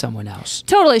her than someone else.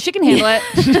 Totally, she can handle it.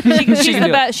 She's can the do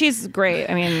it. best. She's great.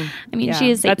 I mean, yeah,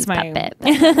 she is that's Satan's my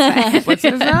puppet. What's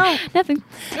this now? Nothing.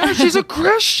 Oh, she's a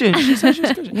Christian. She said she's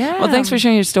a Christian. Yeah. Well, thanks for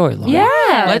sharing your story, Laura.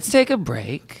 Yeah. Let's take a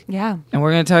break. Yeah. And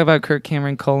we're going to talk about Kirk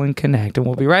Cameron Connect, and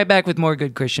we'll be right back with more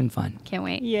good Christian fun. Can't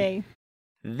wait. Yay.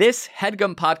 This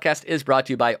HeadGum podcast is brought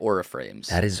to you by Aura Frames.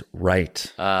 That is right.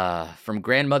 From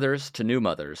grandmothers to new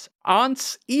mothers,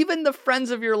 aunts, even the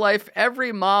friends of your life,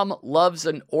 every mom loves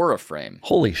an Aura frame.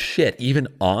 Holy shit, even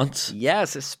aunts?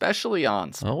 Yes, especially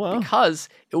aunts. Oh, wow. Because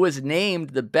it was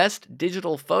named the best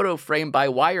digital photo frame by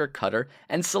Wirecutter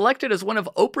and selected as one of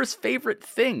Oprah's favorite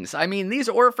things. I mean, these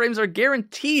Aura frames are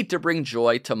guaranteed to bring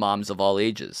joy to moms of all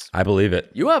ages. I believe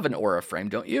it. You have an Aura frame,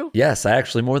 don't you? Yes, I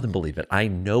actually more than believe it. I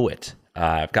know it.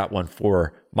 I've got one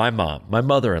for my mom, my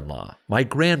mother-in-law, my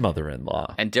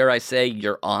grandmother-in-law. And dare I say,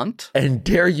 your aunt? And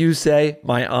dare you say,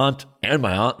 my aunt and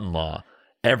my aunt-in-law.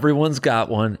 Everyone's got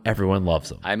one. Everyone loves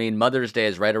them. I mean, Mother's Day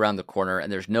is right around the corner,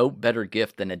 and there's no better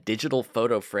gift than a digital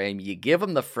photo frame. You give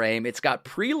them the frame. It's got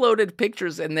preloaded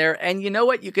pictures in there, and you know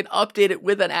what? You can update it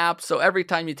with an app, so every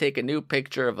time you take a new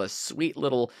picture of a sweet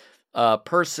little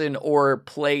person or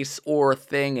place or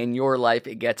thing in your life,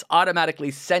 it gets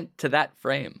automatically sent to that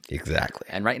frame. Exactly.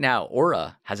 And right now,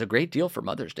 Aura has a great deal for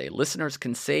Mother's Day. Listeners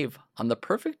can save on the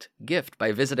perfect gift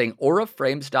by visiting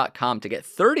auraframes.com to get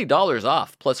 $30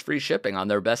 off plus free shipping on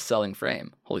their best-selling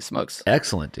frame. Holy smokes.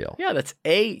 Excellent deal. Yeah, that's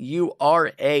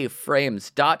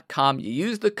auraframes.com. You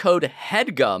use the code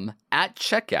HEADGUM at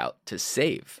checkout to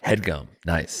save. HeadGum.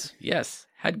 Nice. Yes,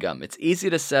 HeadGum. It's easy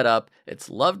to set up. It's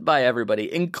loved by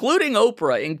everybody, including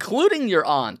Oprah, including your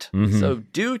aunt. So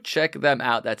do check them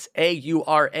out. That's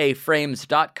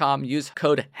auraframes.com. Use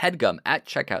code HEADGUM at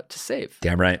checkout to save.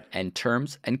 Damn right. And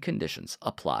terms and conditions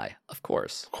apply, of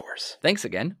course. Of course. Thanks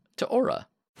again to Aura.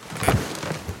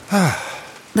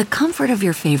 The comfort of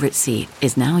your favorite seat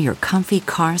is now your comfy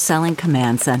car selling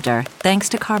command center, thanks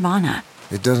to Carvana.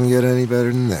 It doesn't get any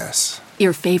better than this.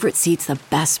 Your favorite seat's the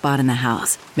best spot in the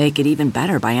house. Make it even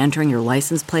better by entering your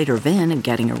license plate or VIN and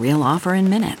getting a real offer in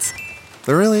minutes.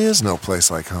 There really is no place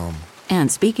like home.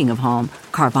 And speaking of home,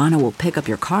 Carvana will pick up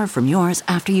your car from yours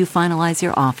after you finalize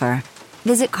your offer.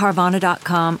 Visit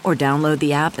Carvana.com or download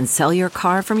the app and sell your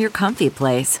car from your comfy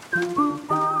place.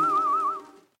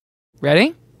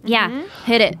 Ready? Yeah,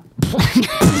 hit it.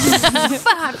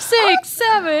 5, 6,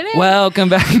 7, 8. Welcome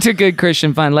back to Good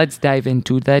Christian Fun. Let's dive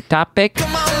into the topic.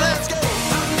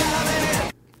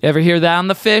 Ever hear that on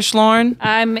the fish, Lauren?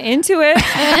 I'm into it.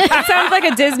 It sounds like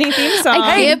a Disney theme song.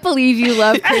 I can't believe you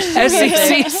love Christian music.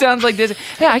 SEC sounds like this.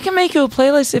 Hey, I can make you a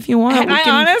playlist if you want. We I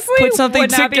can honestly put something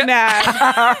would not be mad.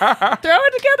 Throw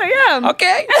it together, yeah.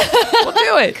 Okay, we'll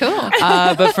do it. Cool.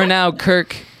 But for now,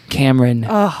 Kirk Cameron,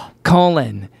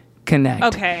 Connect.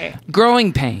 Okay.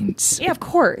 Growing Pains. Yeah, of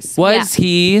course. Was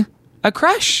he a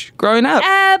crush growing up?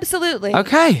 Absolutely.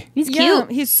 Okay. He's Yeah,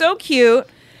 cute. he's so cute.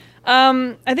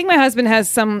 I think my husband has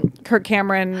some Kirk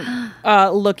Cameron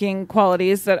looking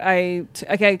qualities that I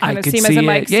kind of could see him as a see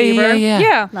Mike it. Yeah, yeah.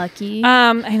 Yeah. Lucky.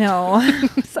 I know.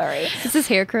 Sorry. Is his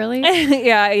hair curly?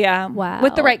 Yeah. Wow.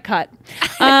 With the right cut.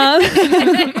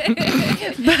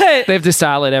 But They have to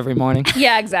style it every morning.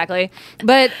 yeah, exactly.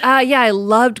 But I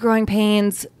loved Growing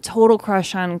Pains. Total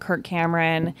crush on Kirk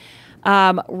Cameron.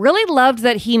 Really loved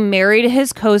that he married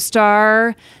his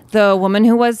co-star, the woman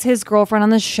who was his girlfriend on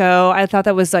the show. I thought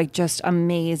that was like just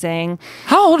amazing.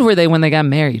 How old were they when they got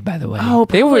married, by the way? Oh,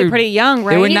 they probably were pretty young,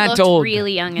 right? They were He not looked old.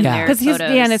 really young in Yeah. their Because photos.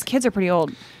 and his kids are pretty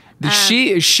old.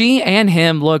 She and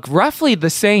him look roughly the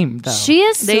same, though. She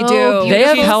is They so do. beautiful. They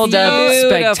have held up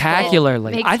Beautiful.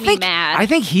 spectacularly. Makes I me think. mad. I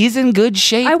think he's in good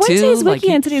shape I went too. to his Like,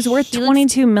 wiki and said he's worth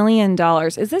 $22 million.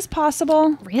 Is this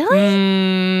possible?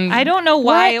 Really? I don't know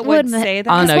why What it would would- say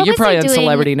that. I don't know. What You're was probably he on doing?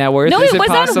 Celebrity Net Worth. No, Is it was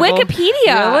possible? on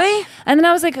Wikipedia. Really? And then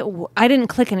I was like, I didn't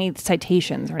click any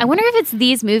citations. Or I wonder if it's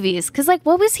these movies. Because, like,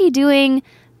 what was he doing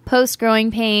post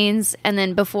Growing Pains and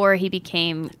then before he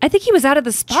became I think he was out of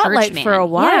the spotlight Churchman? for a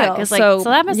while. Yeah, because, so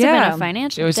that must have been a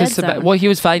financial It was dead just about. zone. Well, he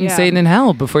was fighting Yeah. Satan in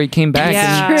hell before he came back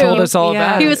Yeah. and True. told us all Yeah.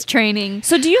 about He it. was training.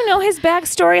 So do you know his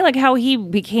backstory, like how he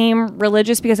became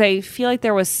religious? Because I feel like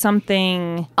there was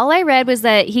something. All I read was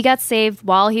that he got saved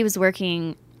while he was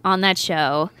working on that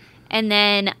show. And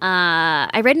then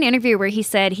I read an interview where he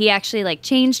said he actually like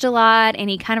changed a lot and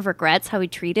he kind of regrets how he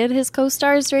treated his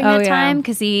co-stars during that time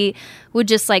because he would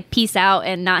just like peace out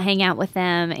and not hang out with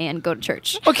them and go to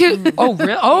church. Okay. Oh,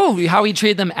 really? Oh, how he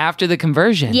treated them after the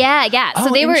conversion. Yeah. So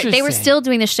Oh, they were interesting. still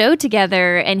doing the show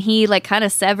together and he like kind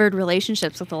of severed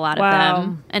relationships with a lot of Wow.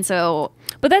 them. And so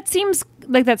But that seems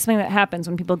like that's something that happens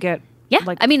when people get. Yeah,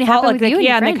 like, I mean, it fall, happened with you and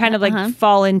your and they friend. kind of like Uh-huh.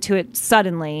 fall into it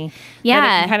suddenly. Yeah. and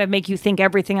it can kind of make you think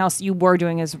everything else you were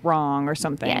doing is wrong or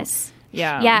something. Yes.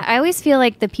 Yeah. Yeah, I always feel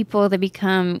like the people that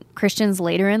become Christians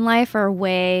later in life are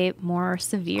way more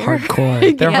severe.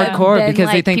 Hardcore. They're Yeah. hardcore Than, because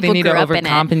they like, think they people need to grew up in it.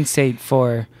 overcompensate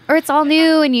for. Or it's all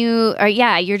new and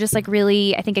you're just like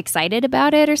really, I think, excited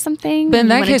about it or something. But in You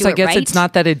that wanna case, do I it guess right. it's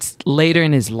not that it's later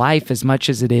in his life as much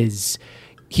as it is.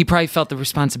 He probably felt the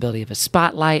responsibility of a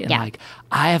spotlight and like,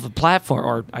 I have a platform,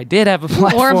 or I did have a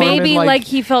platform. Or maybe and, like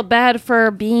he felt bad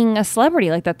for being a celebrity.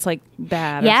 Like that's like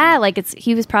bad. or Yeah, like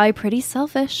he was probably pretty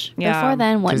selfish Yeah. before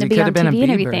then, 'Cause wanting he to be could on have been a TV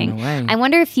and Bieber in everything. a way. I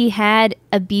wonder if he had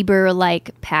a Bieber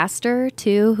like pastor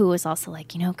too, who was also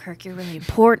like, Kirk, you're really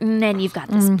important, and you've got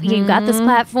this, you got this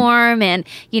platform, and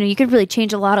you could really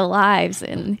change a lot of lives.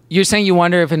 And You're saying you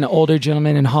wonder if an older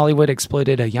gentleman in Hollywood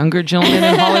exploited a younger gentleman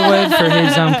in Hollywood for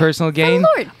his personal gain?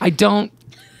 Lord. I don't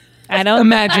I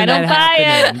imagine don't that buy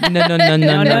happening.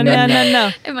 No.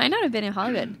 no. it might not have been in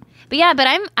Hollywood. But yeah, but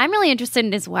I'm really interested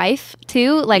in his wife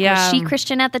too. Like, Yeah. was she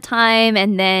Christian at the time,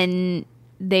 and then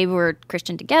they were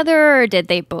Christian together, or did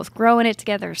they both grow in it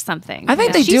together, or something? I think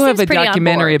Yeah. they She do have seems a pretty on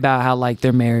documentary board. about how like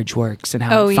their marriage works and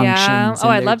how Oh, it yeah? functions. Oh,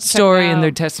 and I'd their love to check story it and out. their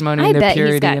testimony I and their bet he's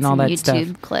purity got and all some that YouTube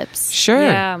stuff. clips. Sure.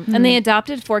 Yeah. And they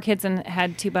adopted 4 kids and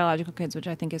had 2 biological kids, which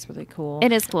I think is really cool.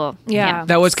 It is cool. Yeah.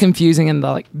 That was confusing in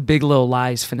the like Big Little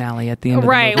Lies finale at the end.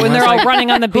 Right, of the movie. when I they're was all like, running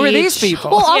on the beach. Who are these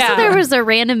people? Well, also Yeah. there was a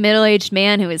random middle-aged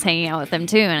man who was hanging out with them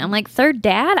too, and I'm like, third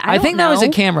dad? I think that was a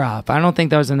camera op. I don't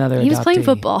think that was another. He was playing adoptee.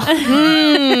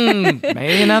 football.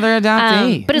 Maybe another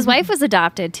adoptee. But his wife was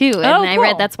adopted too, and Oh, I cool.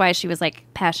 read that's why she was like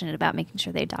passionate about making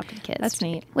sure they adopted kids. That's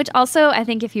neat. Which also, I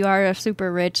think if you are a super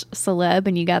rich celeb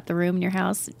and you got the room in your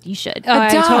house, you should. Oh, I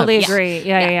Adopt. totally Yeah. agree.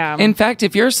 Yeah. In fact,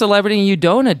 if you're a celebrity and you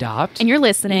don't adopt, And you're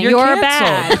listening. You're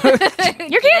canceled.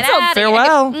 bad. You're canceled.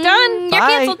 Farewell. Done. Bye. You're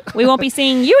canceled. We won't be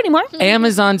seeing you anymore.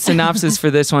 Amazon synopsis for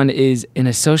this one is: in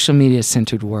a social media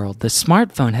centered world, the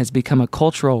smartphone has become a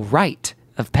cultural rite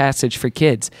of passage for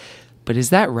kids. But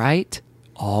is that right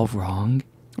all wrong?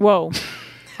 Whoa.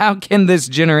 How can this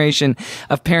generation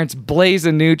of parents blaze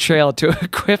a new trail to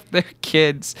equip their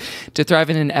kids to thrive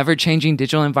in an ever-changing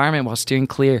digital environment while steering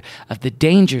clear of the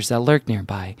dangers that lurk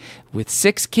nearby? With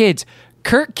 6 kids,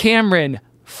 Kirk Cameron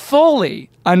fully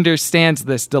understands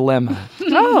this dilemma.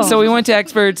 Oh. So we went to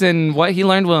experts, and what he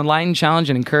learned will enlighten,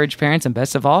 challenge, and encourage parents, and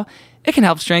best of all, it can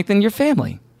help strengthen your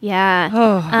family. Yeah.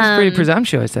 That's pretty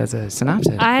presumptuous as a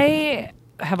synopsis.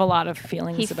 have a lot of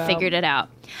feelings He about. figured it out.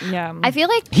 Yeah. I feel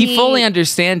like He fully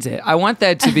understands it. I want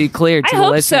that to be clear to I the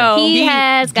hope listener. so. He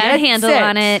has got a gets handle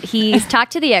on it. He's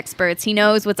talked to the experts. He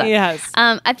knows what's up. Yes.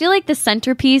 I feel like the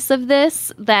centerpiece of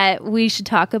this that we should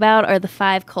talk about are the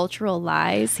 5 cultural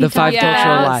lies. The 5 talked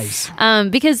cultural about. lies.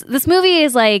 Because this movie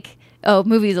is like,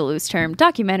 movie is a loose term.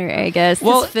 Documentary, I guess.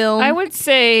 Well, this film. I would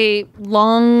say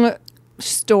long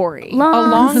story. A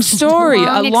long story,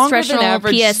 long a longer than expressional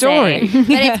average PSA. story. But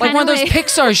it's Like one of those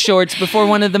Pixar shorts before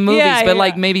one of the movies, Yeah, but yeah.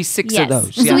 like maybe 6 of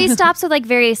those. So Yeah. he stops with like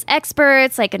various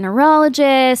experts, like a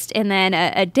neurologist, and then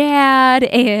a dad,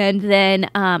 and then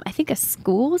I think a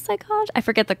school psychologist. I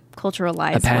forget the cultural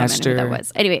lies. A pastor. Woman who that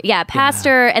was. Anyway, yeah,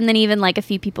 pastor, and then even like a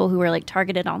few people who were like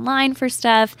targeted online for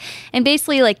stuff, and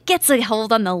basically like gets a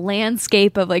hold on the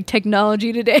landscape of like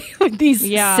technology today with these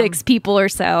 6 people or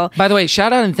so. By the way,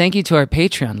 shout out and thank you to our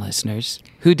Patreon listeners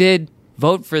who did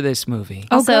vote for this movie.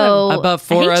 Also, above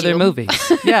I 4 hate other you.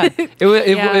 movies. Yeah.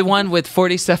 It won with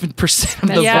 47% of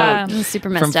the Yeah. vote Super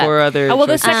from messed up. 4 other well,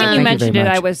 the choices. second Thank you mentioned very it,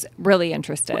 much. I was really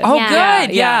interested. Oh, Yeah.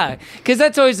 good. Yeah. Because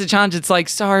that's always the challenge. It's like,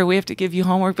 sorry, we have to give you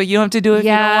homework, but you don't have to do it if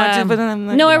you don't want to. But then I'm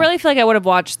like, no, I you know. really feel like I would have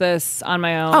watched this on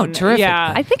my own. Oh, terrific.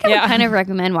 Yeah. I think I would kind of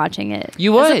recommend watching it.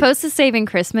 You would? As opposed to Saving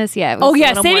Christmas, yeah. It was Oh, a yeah.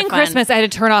 little Saving more fun. Christmas, I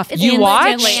had to turn off. You watched?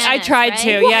 instantly. I tried Right?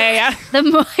 to. Yeah. The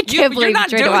more I can't believe You're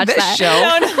not you tried to doing watch this that.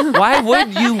 show. Why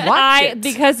would you watch it?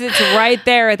 Because it's right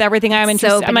there with everything I'm So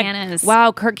interested. I'm bananas. like,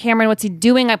 wow, Kirk Cameron, what's he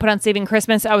doing? I put on Saving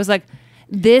Christmas. I was like,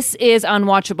 this is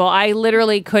unwatchable. I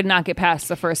literally could not get past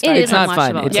the first. It is It's not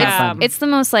fun. unwatchable. It's not fun. It's the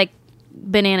most like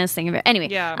bananas thing of it. Anyway,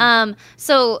 Yeah.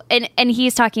 So and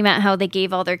he's talking about how they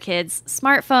gave all their kids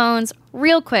smartphones.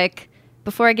 Real quick,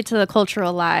 before I get to the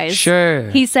cultural lies, Sure.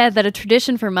 he said that a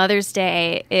tradition for Mother's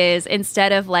Day is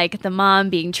instead of like the mom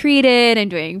being treated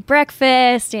and doing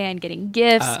breakfast and getting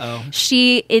gifts,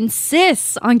 she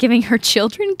insists on giving her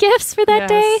children gifts for that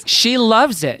day, She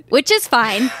loves it. which is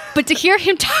fine. But to hear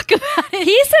him talk about it,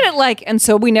 He said it like, and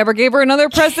so we never gave her another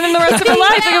present in the rest of her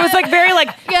life. Like, it was like very like,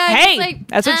 yeah, hey, just like,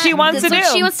 that's what she wants to that's do.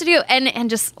 what she wants to do, and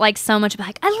just like so much about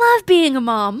like I love being a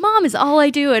mom. Mom is all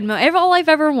I do and all I've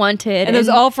ever wanted. and it was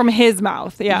all from his mouth.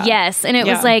 Yeah. Yes, and it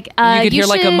Yeah. was like You could hear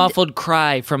like a should- muffled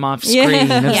cry from off Yeah. screen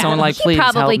of Yeah. someone like, he please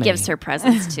probably help gives me. her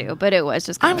presents too, but it was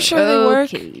just kind I'm of sure like,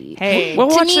 they work. okay. Hey. We'll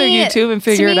To watch their me- YouTube and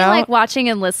figure to it me, out. like watching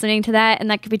and listening to that, and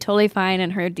that could be totally fine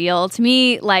in her deal. To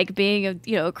me, like being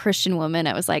a Christian woman,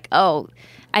 I was like, oh,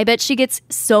 I bet she gets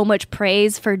so much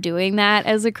praise for doing that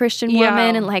as a Christian Yeah.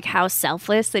 woman, and like how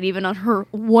selfless that even on her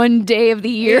one day of the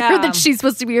year Yeah. that she's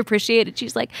supposed to be appreciated,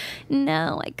 she's like,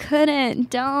 no, I couldn't,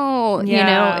 don't,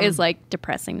 Yeah. is like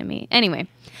depressing to me. Anyway.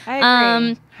 I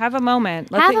agree. Have a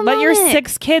moment. Let, Have a let your moment.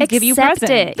 6 kids give you Accept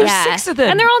presents. it. There's Yeah. 6 of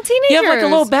them. And they're all teenagers. You have like a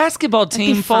little basketball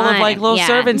team be full of like fine. little Yeah.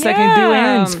 servants that can do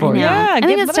errands for you. Yeah, I give-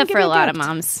 think let it's them tough give for a you lot of gift.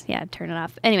 moms. Yeah, turn it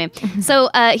off. Anyway, so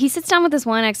he sits down with this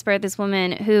one expert, this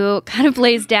woman who kind of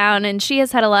lays down, and she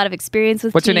has had a lot of experience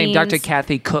with What's her name? teens. Dr.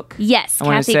 Kathy Cook? Yes, I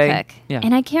wanna Kathy say. Cook. Yeah.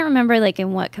 And I can't remember like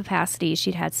in what capacity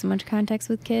she'd had so much context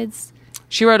with kids.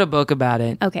 She wrote a book about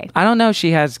it. Okay. I don't know if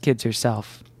she has kids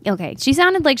herself. Okay, she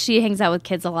sounded like she hangs out with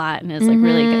kids a lot and is like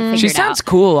really good. She figured sounds out.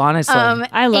 cool, honestly.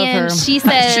 I love and her. She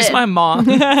said She's my mom.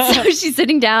 so she's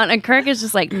sitting down, and Kirk is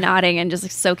just like nodding and just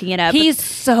like soaking it up. He's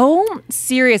so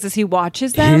serious as he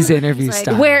watches them. His interview like-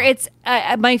 style. Where it's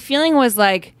my feeling was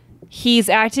like he's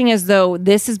acting as though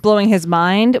this is blowing his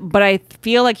mind, but I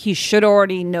feel like he should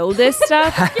already know this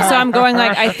stuff. So I'm going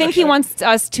like, I think he wants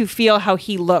us to feel how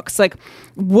he looks. Like,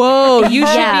 whoa, you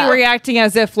should Yeah. be reacting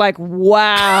as if like,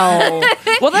 wow.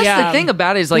 Well, that's Yeah. the thing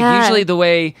about it is like Yeah. usually the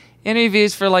way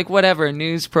interviews for like whatever a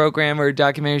news program or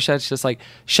documentary shots just like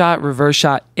shot reverse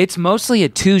shot, it's mostly a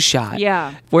 2-shot,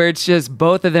 Yeah. where it's just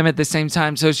both of them at the same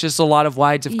time, so it's just a lot of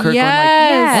wides of Kirk Yes.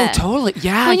 going like, oh totally,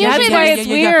 yeah, Well, yeah, usually yeah, there's-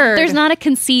 yeah, yeah, yeah. weird. There's not a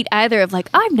conceit either of like,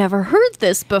 I've never heard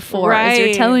this before as you're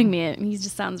Right. telling me it. He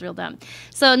just sounds real dumb.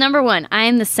 So, number 1, I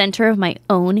am the center of my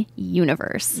own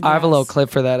universe. I have a little clip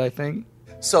for that, I think.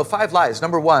 So 5 lies.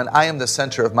 Number 1, I am the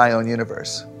center of my own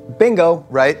universe. Bingo.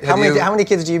 Right? How Have you- many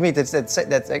kids do you meet? That's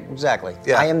exactly.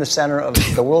 Yeah. I am the center of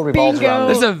the world revolves around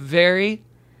This is me. a very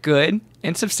good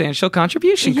and substantial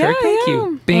contribution, Kirk. Yeah, Thank yeah.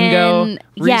 you. Bingo. And,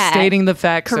 yeah, Restating the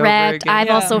facts over Correct. again. I've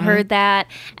Yeah. also heard that.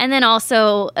 And then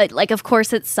also, like, of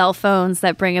course, it's cell phones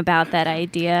that bring about that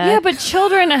idea. Yeah, but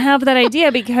children have that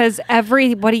idea because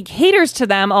everybody caters to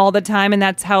them all the time, and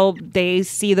that's how they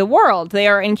see the world. They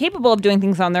are incapable of doing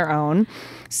things on their own.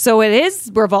 So it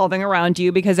is revolving around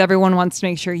you because everyone wants to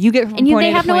make sure you get from And point they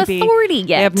A to have no point B. authority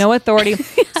yet. They have no authority.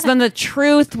 So then the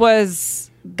truth was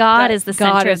God that is the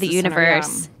God center is of the the center,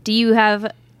 universe. yeah. Do you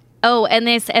have? Oh, and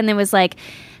there was like,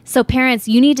 So parents,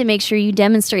 you need to make sure you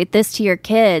demonstrate this to your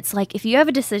kids. Like, if you have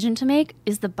a decision to make,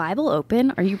 is the Bible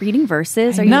open? Are you reading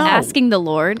verses? Are you asking the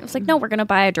Lord? It was like, no, we're going to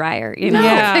buy a dryer. You know?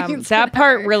 Yeah, that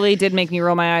part really did make me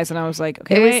roll my eyes, and I was like,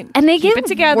 okay, wait. And they keep get it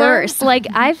together. worse. Like,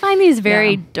 I find these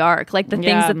very dark, like the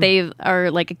things that they are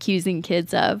like accusing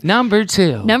kids of. Number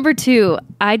two,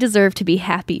 I deserve to be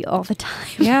happy all the time.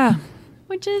 Yeah.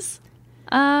 Which is...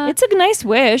 it's a nice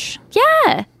wish.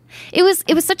 Yeah. It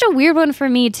was such a weird one for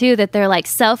me too, that they're like,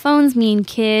 cell phones mean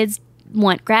kids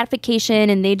want gratification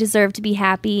and they deserve to be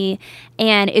happy,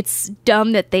 and it's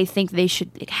dumb that they think they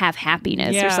should have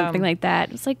happiness or something like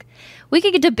that. It's like, we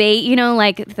could debate, you know,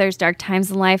 like if there's dark times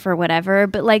in life or whatever,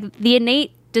 but like the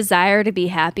innate desire to be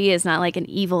happy is not like an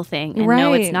evil thing. And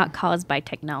no, it's not caused by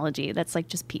technology. That's like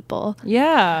just people.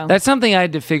 Yeah. That's something I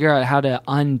had to figure out how to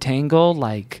untangle,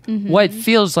 like what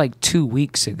feels like 2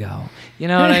 weeks ago. You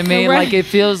know what I mean? Right. Like, it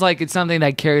feels like it's something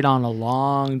that carried on a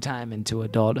long time into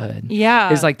adulthood.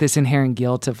 Yeah. It's like this inherent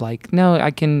guilt of like, no,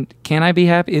 can I be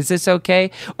happy? Is this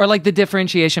okay? Or like the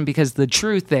differentiation, because the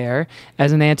truth there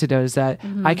as an antidote is that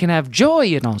I can have joy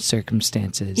in all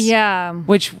circumstances. Yeah.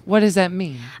 Which, what does that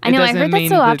mean? I know, I heard that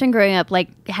so often growing up,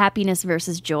 like happiness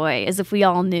versus joy, as if we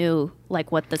all knew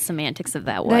like what the semantics of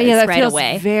that was that right feels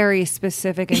away. Very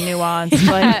specific and nuanced.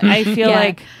 Like, I feel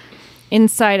like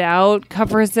Inside Out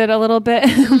covers it a little bit.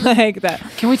 Like that.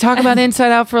 Can we talk about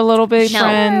Inside Out for a little bit,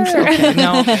 friends? Okay,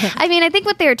 no. I mean, I think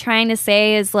what they were trying to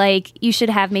say is like you should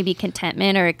have maybe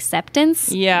contentment or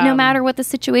acceptance, no matter what the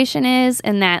situation is,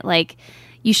 and that like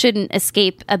you shouldn't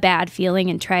escape a bad feeling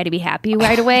and try to be happy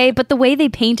right away. But the way they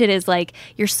paint it is like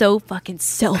you're so fucking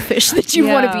selfish that you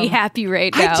want to be happy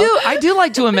right now. I do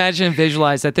like to imagine and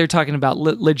visualize that they're talking about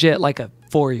legit like a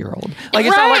 4-year-old. Like,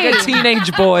 it's not like a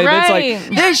teenage boy that's like,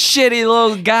 this shitty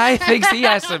little guy thinks he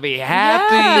has to be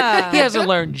happy. He hasn't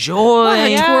learned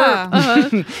joy.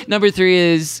 Number 3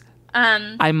 is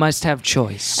I must have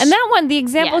choice. And that one, the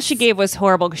example she gave was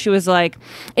horrible, because she was like,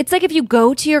 it's like if you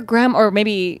go to your grandma, or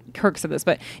maybe Kirk said this,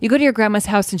 but you go to your grandma's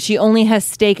house and she only has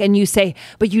steak, and you say,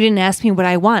 but you didn't ask me what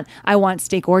I want. I want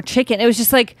steak or chicken. It was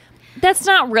just like, that's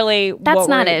not really That's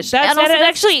not it. That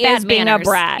actually is being a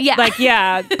brat. Yeah. Like,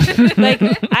 like,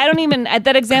 I don't even,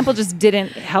 that example just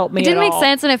didn't help me. It didn't make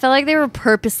sense, and I felt like they were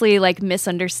purposely like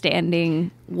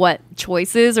misunderstanding what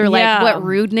choice is, or like what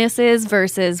rudeness is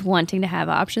versus wanting to have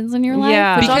options in your life.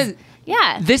 Yeah. Because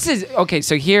this is okay.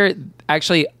 So here,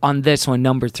 actually, on this one,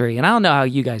 number 3, and I don't know how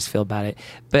you guys feel about it,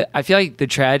 but I feel like the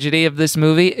tragedy of this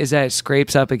movie is that it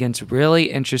scrapes up against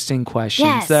really interesting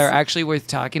questions that are actually worth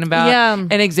talking about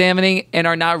and examining, and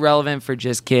are not relevant for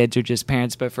just kids or just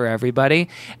parents, but for everybody.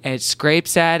 And it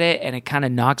scrapes at it, and it kind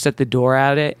of knocks at the door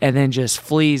at it, and then just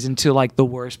flees into like the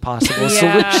worst possible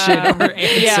solution or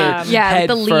answer. Head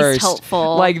the first. least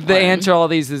helpful. Like, the answer to all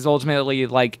these is ultimately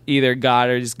like either God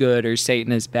is good or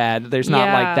Satan is bad. There's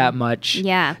not like that much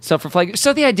self-reflection.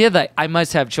 So the idea that I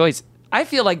must have choice, I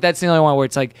feel like that's the only one where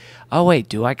it's like, oh wait,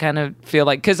 do I kind of feel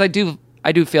like, because I do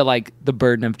feel like the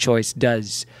burden of choice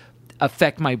does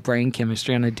affect my brain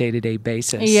chemistry on a day-to-day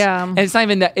basis. Yeah. And it's not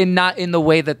even not in the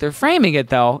way that they're framing it,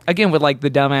 though. Again, with like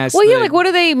the dumbass. Well, like, what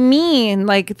do they mean?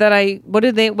 Like that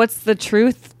what's the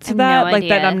truth to that? No like idea.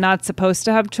 that I'm not supposed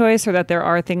to have choice, or that there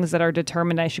are things that are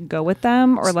determined I should go with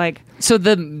them, or like. So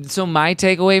my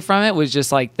takeaway from it was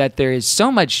just like that there is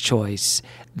so much choice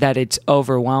that it's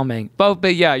overwhelming.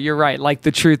 But yeah, you're right. Like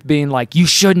the truth being like, you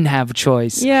shouldn't have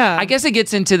choice. Yeah. I guess it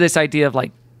gets into this idea of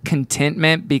like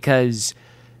contentment, because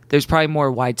there's probably more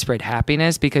widespread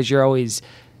happiness, because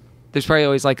there's probably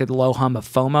always like a low hum of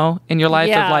FOMO in your life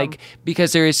of like,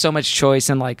 because there is so much choice,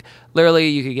 and like literally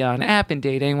you could get on an app and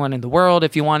date anyone in the world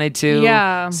if you wanted to.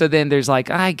 Yeah. So then there's like,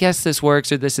 I guess this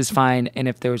works or this is fine. And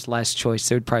if there was less choice,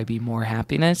 there would probably be more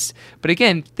happiness. But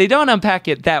again, they don't unpack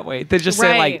it that way. They just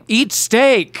say like, eat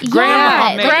steak.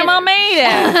 Grandma made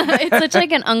it. It's such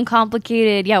like an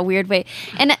uncomplicated, weird way.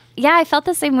 And I felt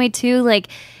the same way too. Like,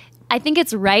 I think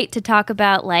it's right to talk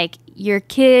about like your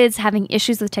kids having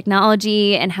issues with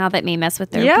technology and how that may mess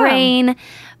with their brain.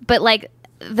 But like,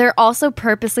 they're also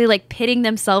purposely like pitting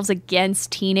themselves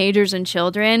against teenagers and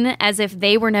children as if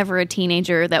they were never a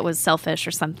teenager that was selfish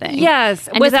or something. Yes,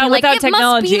 and without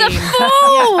technology. It must be the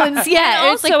phones.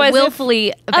 It's like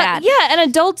willfully bad. And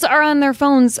adults are on their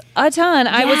phones a ton.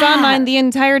 I was on mine the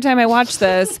entire time I watched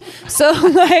this. So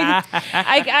like,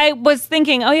 I was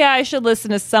thinking, I should listen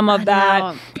to some of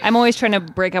that. I'm always trying to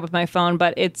break up with my phone,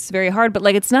 but it's very hard. But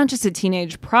like, it's not just a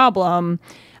teenage problem.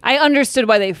 I understood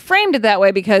why they framed it that way,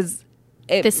 because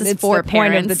this is it's for the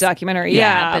point of the parents. documentary.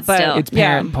 Yeah, Yeah, but still. It's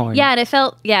parent porn. Yeah, and it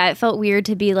felt weird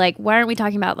to be like, why aren't we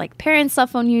talking about like parents' cell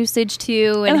phone usage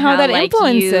too, And how that like,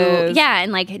 influences.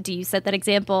 and like, do you set that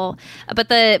example? But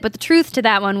the truth to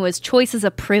that one was choice is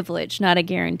a privilege, not a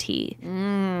guarantee.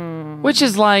 Which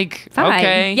is like, Fine.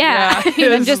 okay. Yeah.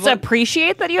 And just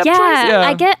appreciate that you have choice.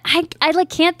 I like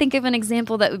can't think of an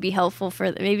example that would be helpful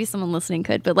for maybe someone listening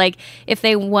could, but like if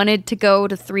they wanted to go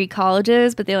to 3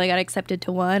 colleges, but they only got accepted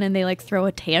to 1, and they like throw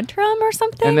a tantrum or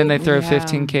something, And then they throw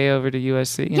 $15K over to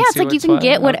USC. And it's see like you what's can what.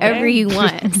 get whatever Okay. you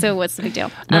want. So what's the big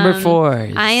deal? Number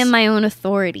 4. I am my own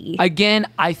authority. Again,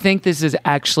 I think this is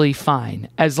actually fine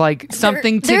as like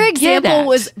something to their get example at.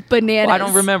 was bananas. Well, I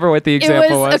don't remember what the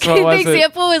example was. Okay, What was the it?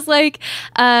 example was like,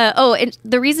 and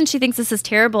the reason she thinks this is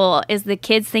terrible is the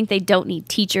kids think they don't need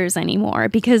teachers anymore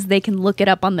because they can look it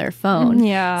up on their phone.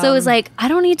 Yeah. So it was like, I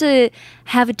don't need to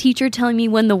have a teacher telling me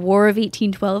when the War of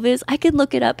 1812 is. I can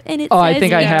look it up and it says I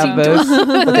think I have those.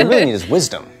 What they really need is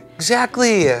wisdom.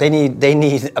 Exactly. They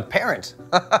need a parent,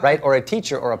 right? Or a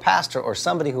teacher or a pastor or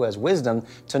somebody who has wisdom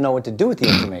to know what to do with the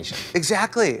information.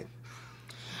 Exactly.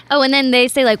 Oh, and then they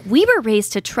say like, we were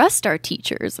raised to trust our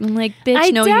teachers. I'm like, bitch, I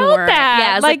no, you doubt weren't. that.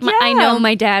 Yeah, it's like, I know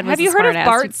my dad was. Have you heard of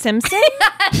Bart Simpson?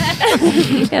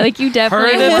 Yeah, like you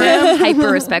definitely were hyper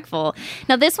respectful.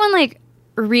 Now this one like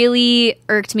really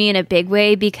irked me in a big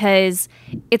way because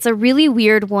it's a really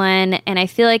weird one, and I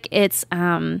feel like it's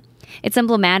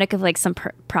emblematic of like some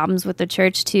problems with the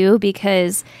church too.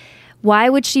 Because why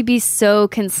would she be so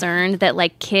concerned that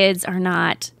like kids are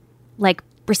not like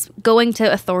going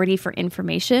to authority for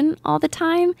information all the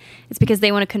time? It's because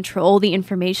they want to control the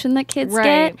information that kids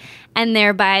get, and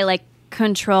thereby like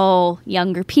control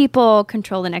younger people,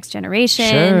 control the next generation.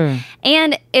 Sure.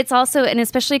 And it's also, and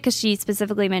especially because she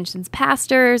specifically mentions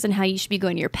pastors and how you should be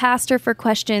going to your pastor for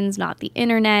questions, not the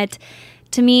internet.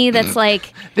 To me, that's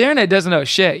like The internet doesn't know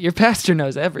shit. Your pastor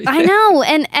knows everything. I know,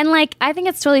 and like I think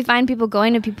it's totally fine people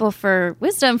going to people for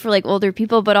wisdom for like older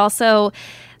people, but also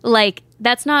like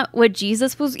that's not what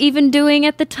Jesus was even doing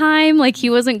at the time. Like he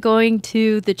wasn't going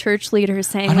to the church leaders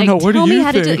saying like, tell me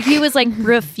how to do it. He was like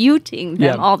refuting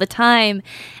them all the time.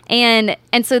 And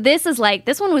so this is like,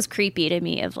 this one was creepy to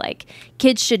me of like,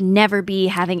 kids should never be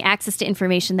having access to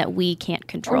information that we can't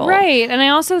control. Right. And I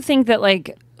also think that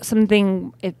like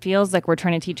something it feels like we're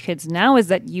trying to teach kids now is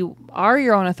that you are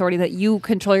your own authority, that you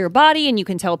control your body and you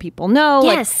can tell people no.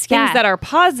 Yes, like things that are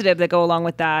positive that go along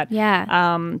with that. Yeah.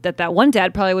 That one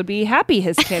dad probably would be happy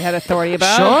his kid had authority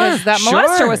about because that sure.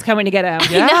 molester was coming to get him.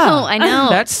 Yeah. I know.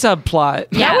 That's subplot.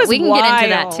 Yeah, was we can get into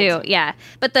that wild. too. Yeah.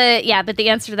 But the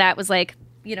answer to that was like,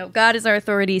 God is our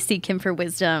authority, seek him for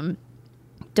wisdom.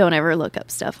 Don't ever look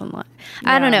up stuff online.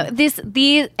 I don't know. These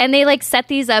and they like set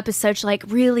these up as such like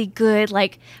really good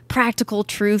like practical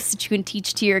truths that you can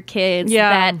teach to your kids. Yeah.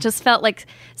 That just felt like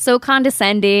so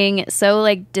condescending, so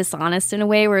like dishonest in a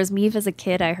way. Whereas me as a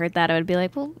kid, I heard that I would be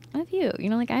like, well, F you.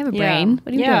 Like I have a brain.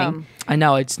 What are you doing? I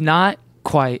know it's not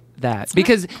quite that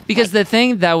because the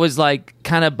thing that was like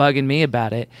kind of bugging me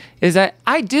about it is that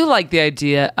I do like the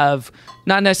idea of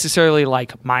not necessarily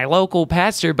like my local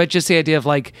pastor, but just the idea of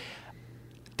like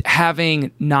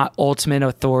having not ultimate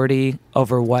authority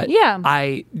over what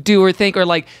I do or think, or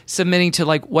like submitting to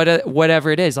like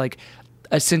whatever it is, like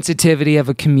a sensitivity of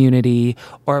a community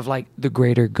or of like the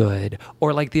greater good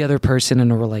or like the other person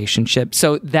in a relationship.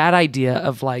 So that idea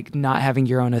of like not having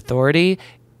your own authority,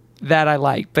 that I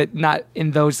like, but not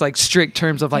in those like strict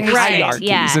terms of like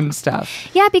hierarchies and stuff.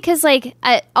 Yeah, because like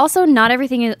also not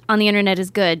everything on the internet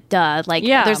is good. Duh. Like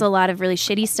there's a lot of really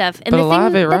shitty stuff. And But the a lot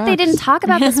of thing it that they rocks. didn't talk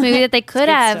about this movie that they could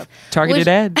have Targeted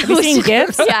ad. Have you seen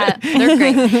GIFs? Yeah, they're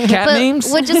great. Cat but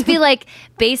memes? would just be like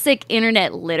basic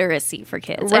internet literacy for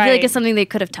kids. I feel like it's something they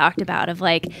could have talked about of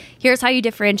like, here's how you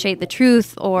differentiate the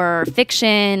truth or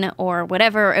fiction or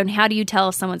whatever, and how do you tell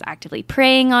if someone's actively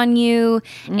preying on you,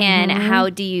 and how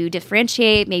do you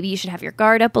differentiate? Maybe you should have your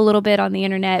guard up a little bit on the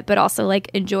internet, but also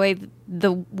like enjoy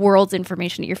the world's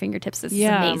information at your fingertips. This is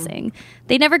amazing.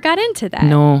 They never got into that.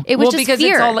 No, it was just because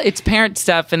fear. it's parent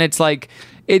stuff, and it's like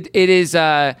it is.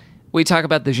 We talk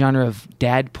about the genre of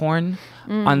dad porn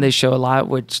on this show a lot,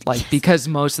 which like because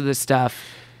most of the stuff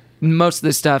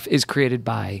is created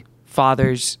by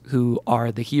fathers who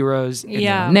are the heroes in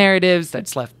their narratives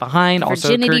that's left behind.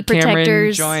 Virginity also, Kirk Cameron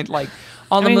protectors. joined like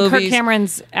all the movies. Kirk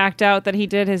Cameron's act out that he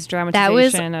did, his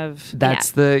dramatization of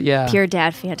that's the pure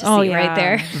dad fantasy right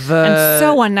there. And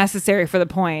so unnecessary for the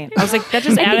point. I was like, that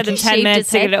just added the 10 minutes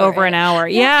to get it over an hour.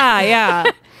 Yeah.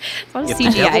 It's a lot of If the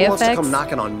CGI devil wants to effects. come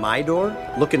knocking on my door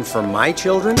looking for my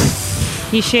children,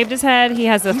 He shaved his head. He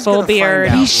has a full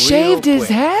beard. He shaved his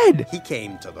head. He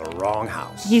came to the wrong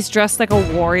house. He's dressed like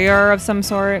a warrior of some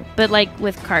sort. But like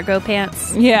with cargo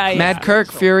pants. Yeah. Mad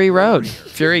Kirk, Fury Road.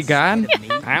 Fury gone?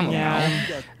 I don't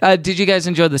know. Did you guys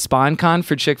enjoy the Spawn Con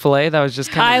for Chick-fil-A? That was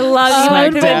just kind I of love you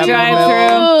went to the dab in the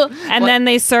drive-thru, and then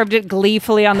they served it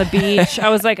gleefully on the beach. I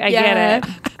was like, I get it.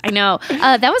 I know.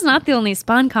 That was not the only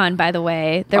SpawnCon, by the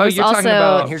way. There was you're also talking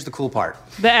about. Here's the cool part.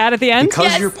 The ad at the end?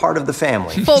 Because you're part of the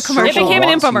family. Full commercial. It became an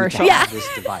wants you infomercial. to have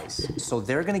this device. So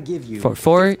they're going to give you for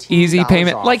 4 easy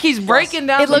payment. off. Like he's breaking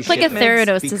down. It looked like a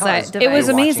Theranos Because device. It was you're watching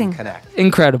amazing. Connect.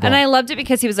 Incredible. And I loved it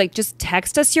because he was like, just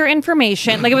text us your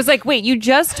information. Like, it was like, wait, you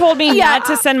just told me not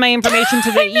to send my information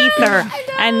to the ether.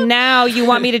 And now you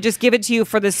want me to just give it to you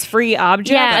for this free object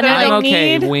Yeah, that I I'm don't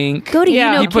okay, need? wink. Go to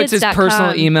He puts his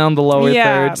personal email in the lower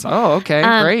thirds. Oh, okay,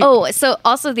 great. Oh, so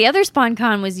also the other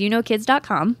SpawnCon was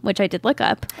YouKnows.com, which I did look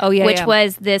up. Oh, yeah, which yeah.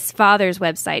 was this father's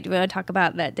website. Do we want to talk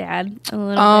about that dad a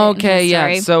little bit? Okay, yeah.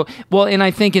 Sorry. So, well, and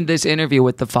I think in this interview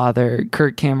with the father,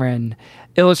 Kirk Cameron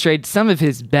illustrates some of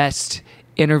his best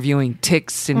interviewing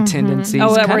tics and tendencies.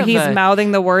 Oh, Kind where of he's a-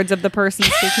 mouthing the words of the person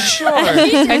speaking. Sure.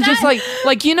 And just like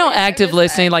active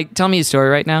listening. Like, tell me a story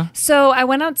right now. So I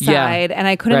went outside and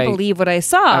I couldn't right. believe what I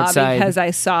saw Outside. because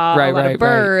I saw Right, a lot right, of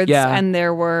birds right. Yeah. and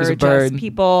there were There's a just bird.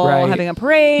 people Right. having a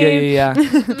parade. Yeah.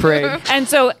 Parade. And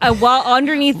so while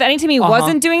underneath, anytime he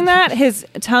wasn't doing that, his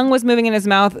tongue was moving in his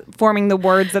mouth, forming the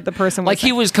words that the person was Like he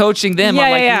saying. was coaching them. Yeah,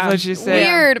 I'm like, yeah, this is what you say.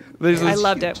 Weird. I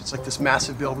loved it. It's like this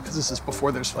massive bill because this is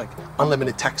before there's like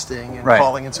unlimited texting and Right.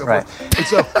 calling and so Right. forth. And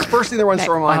so the first thing that runs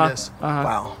through our mind is,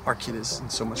 wow, our kid is in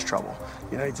so much trouble.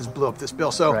 You know, he just blew up this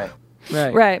bill. So Right.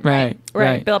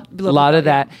 Bill- A lot of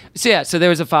that. So there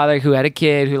was a father who had a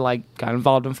kid who like got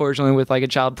involved, unfortunately, with like a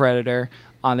child predator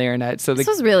on the internet. So This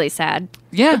was really sad.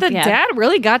 yeah, But the dad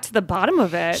really got to the bottom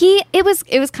of it. It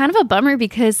was kind of a bummer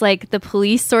because like the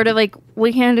police sort of like,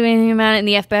 we can't do anything about it, and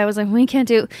the FBI was like, we can't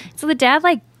do. So the dad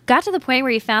like got to the point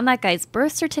where he found that guy's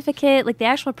birth certificate, like the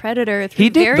actual predator, through He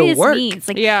did the various work. means.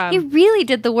 Like, Yeah. he really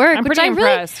did the work. I'm which pretty I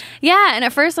really, impressed. yeah. And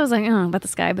at first I was like, oh, about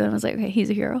this guy, but then I was like, okay, he's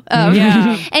a hero.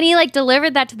 Yeah. And he like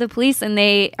delivered that to the police, and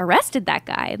they arrested that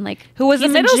guy, and like Who was a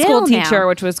he's in middle school jail now. teacher,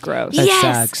 which was gross. That Yes.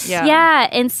 sucks. Yeah.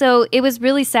 And so it was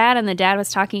really sad. And the dad was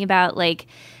talking about like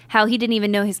how he didn't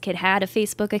even know his kid had a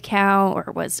Facebook account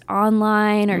or was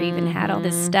online or even had all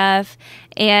this stuff,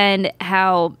 and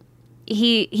how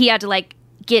he had to like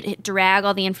drag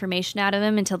all the information out of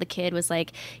him until the kid was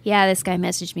like, yeah, this guy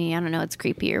messaged me, I don't know, it's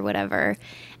creepy or whatever.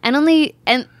 And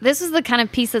this is the kind of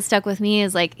piece that stuck with me,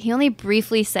 is like he only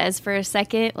briefly says for a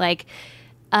second like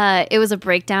it was a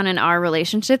breakdown in our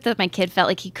relationship that my kid felt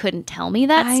like he couldn't tell me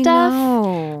that stuff.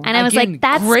 know. And I was Again, like,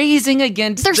 that's grazing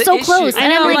against. they're the so issue. close. I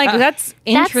And know, I'm like, that's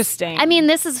interesting. I mean,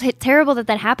 this is terrible that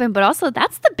happened, but also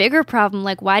that's the bigger problem.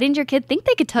 Like, why didn't your kid think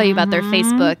they could tell you about their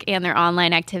Facebook and their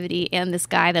online activity and this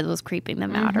guy that was creeping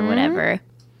them out or whatever?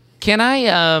 Can I?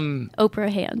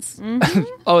 Oprah hands.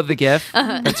 Oh, the GIF.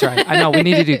 That's right. I know we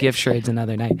need to do GIF charades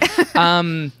another night.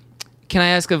 Can I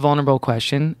ask a vulnerable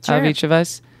question of each of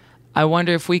us? I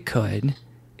wonder if we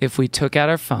took out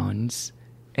our phones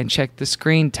and checked the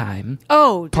screen time.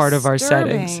 Oh, part of our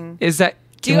disturbing. settings. Is that?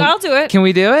 I'll do it. Can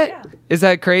we do it? Yeah. Is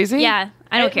that crazy? Yeah,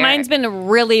 I don't care. Mine's been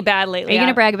really bad lately. Are you going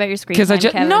to brag about your screen Because time,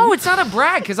 Kevin? no, it's not a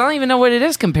brag. Because I don't even know what it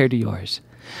is compared to yours.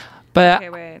 But Okay,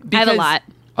 wait. I have a lot.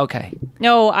 Okay,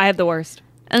 No, I have the worst.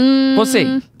 we'll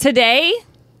see. Today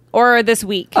or this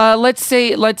week? Let's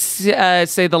say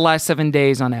the last 7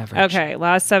 days on average. Okay,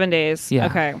 last 7 days. Yeah.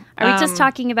 Okay. Are we just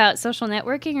talking about social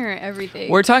networking or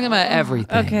everything? We're talking about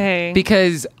everything. Okay.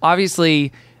 Because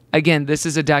obviously, again, this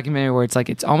is a documentary where it's like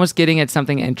it's almost getting at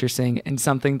something interesting and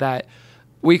something that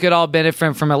we could all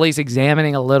benefit from at least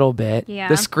examining a little bit. Yeah.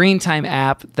 The screen time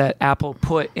app that Apple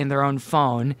put in their own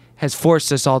phone has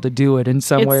forced us all to do it in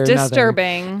some way or It's another.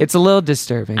 disturbing. It's a little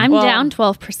disturbing. I'm down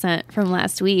 12% from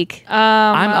last week.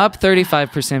 I'm up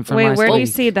 35% from Wait, last where week. do you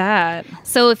see that?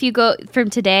 So if you go from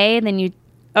today, then you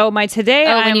My today.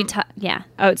 yeah.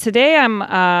 Oh, today I'm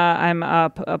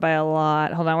up by a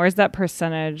lot. Hold on, where's that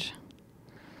percentage?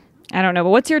 I don't know, but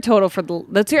what's your total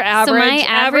that's your average? my average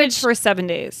average- for 7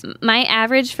 days. My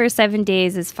average for 7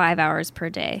 days is 5 hours per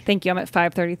day. Thank you. I'm at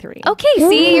 533. Okay,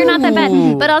 see, you're not that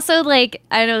bad. But also, like,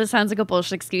 I know this sounds like a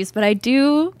bullshit excuse, but I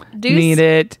do need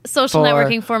it social for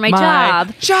networking for my my job.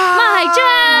 job. My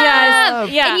job.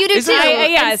 Yes. Yeah. And you do too.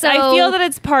 Yes. And I so- feel that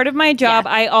it's part of my job.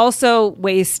 Yeah. I also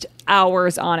waste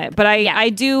hours on it. But I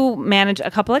do manage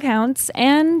a couple accounts,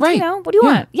 and what do you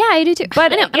want? Yeah, I do too.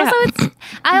 But I know. And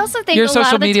I also think You're a social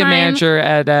lot of the media time, manager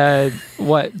at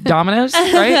Domino's,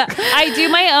 right? I do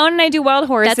my own, and I do Wild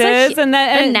Horses, That's and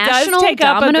that the and it national does take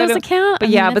up a Domino's bit of- account. But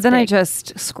I mean, but that's then I big.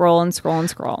 just scroll and scroll and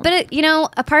scroll. But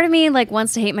a part of me like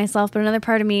wants to hate myself, but another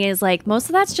part of me is like most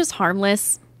of that's just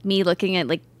harmless. Me looking at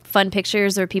like fun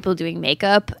pictures or people doing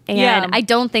makeup, and I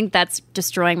don't think that's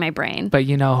destroying my brain. But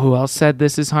you know who else said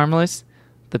this is harmless?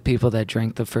 The people that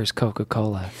drank the first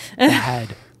Coca-Cola that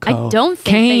had I don't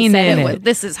think they said it was,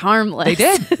 this is harmless. They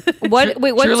did. What's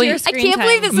Truly- your I screen can't time?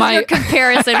 believe this is your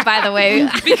comparison, by the way.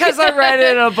 Because I read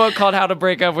it in a book called How to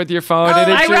Break Up with Your Phone. and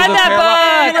it I shows read a that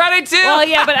parallel- book. You read it too. Well,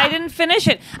 yeah, but I didn't finish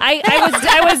it. I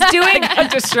was doing. I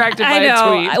got distracted by I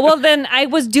know. a tweet. Well, then I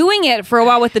was doing it for a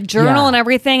while with the journal Yeah. and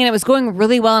everything, and it was going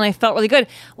really well, and I felt really good.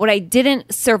 What I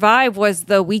didn't survive was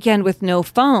the weekend with no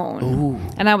phone,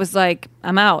 and I was like,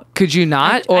 I'm out. Could you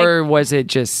not, or was it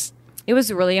just? It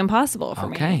was really impossible for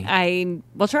me. I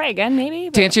will try again, maybe.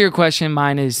 To but answer your question,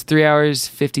 mine is 3 hours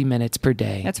 50 minutes per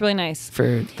day. That's really nice.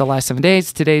 For the last 7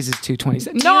 days. Today's is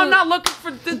 2:27. No, I'm not looking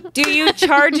for the. Do you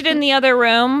charge it in the other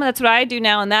room? That's what I do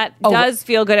now, and that does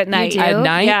feel good at night. At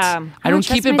night, Yeah. I don't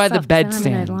keep it by the myself 'cause I don't have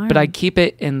an bedstand, alarm. but I keep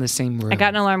it in the same room. I got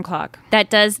an alarm clock.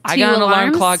 That does 2 I got an alarm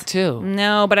alarms? clock too.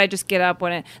 No, but I just get up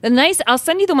when it. I'll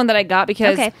send you the one that I got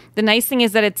because Okay. the nice thing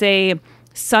is that it's a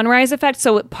sunrise effect.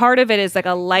 So part of it is like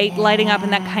a light lighting up,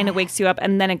 and that kind of wakes you up,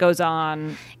 and then it goes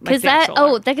on. Because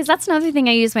that's another thing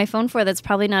I use my phone for. That's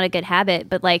probably not a good habit,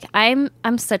 but like I'm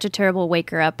such a terrible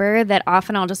waker upper that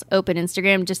often I'll just open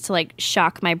Instagram just to like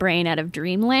shock my brain out of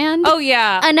dreamland. Oh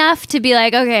yeah, enough to be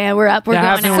like, okay, we're up, we're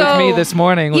That going happened out. with me this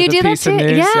morning with You a do that piece of too?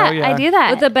 news. Yeah, so, I do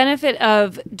that. With the benefit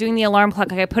of doing the alarm clock,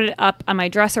 like I put it up on my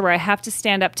dresser where I have to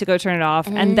stand up to go turn it off,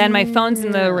 and then my phone's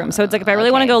in the room. So it's like if I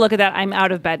really want to go look at that, I'm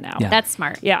out of bed now. Yeah. That's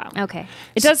smart. Yeah. Okay.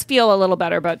 It does feel a little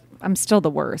better, but I'm still the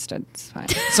worst. It's fine.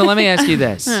 So let me ask you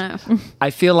this. I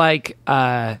feel like,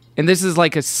 and this is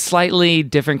like a slightly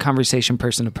different conversation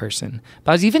person to person,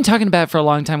 but I was even talking about it for a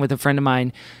long time with a friend of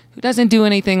mine who doesn't do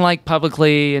anything like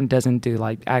publicly and doesn't do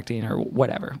like acting or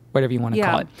whatever you want to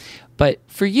call it. But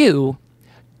for you,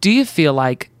 do you feel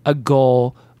like a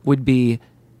goal would be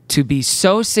to be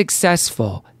so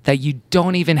successful that you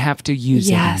don't even have to use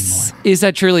it anymore? Is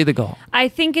that truly the goal? I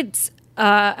think it's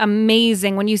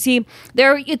amazing when you see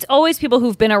it's always people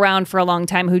who've been around for a long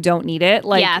time who don't need it,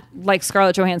 like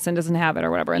Scarlett Johansson doesn't have it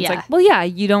or whatever. And it's like, well, yeah,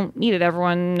 you don't need it.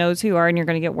 Everyone knows who you are, and you're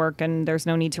going to get work, and there's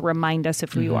no need to remind us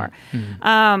of who you are.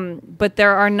 But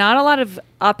there are not a lot of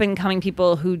up and coming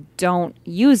people who don't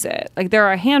use it. Like there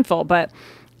are a handful, but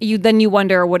then you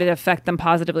wonder, would it affect them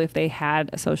positively if they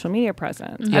had a social media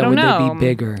presence? Yeah, I don't would know. they be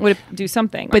bigger? Would it do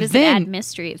something? But does it add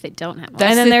mystery if they don't have one?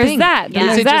 And then there's that. Is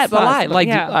There's it that just a lie? possible.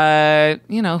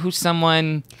 Like, who's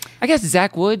someone? I guess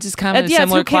Zach Woods is kind of a that's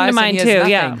similar who came to class. and mind he has too,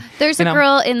 nothing. yeah. There's a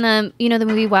girl in the the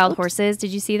movie Wild Horses. Did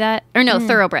you see that? Or no,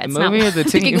 Thoroughbreds. The movie not or the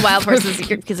thinking TV? Wild Horses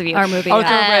because of you. Our movie. Oh,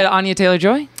 Thoroughbred, Anya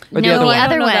Taylor-Joy? Or No, the other one? other I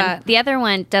don't know one. that. The other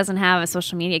one doesn't have a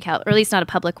social media account, or at least not a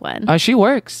public one. She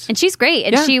works. And she's great.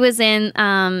 And Yeah. she was in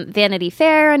Vanity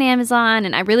Fair on Amazon,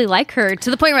 and I really like her to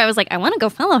the point where I was like, I want to go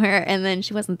follow her, and then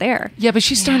she wasn't there. Yeah, but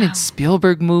she's starring in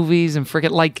Spielberg movies and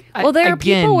freaking like. Well, there are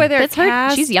again, people where they're That's her-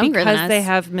 cast she's younger than because us. they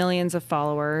have millions of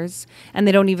followers, and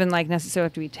they don't even like necessarily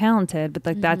have to be talented, but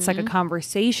like that's like a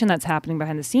conversation that's happening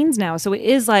behind the scenes now. So it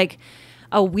is like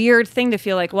a weird thing to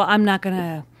feel like, well, I'm not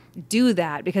gonna do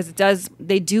that because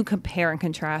they do compare and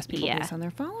contrast people based on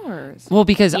their followers. Well,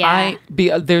 because Yeah.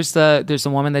 there's the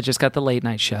woman that just got the late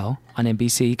night show on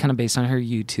NBC, kind of based on her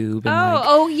YouTube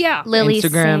and yeah, Lily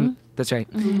Instagram. Singh. That's right.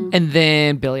 And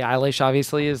then Billie Eilish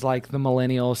obviously is like the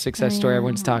millennial success story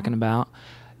everyone's talking about.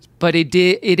 But it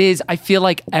is. I feel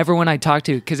like everyone I talk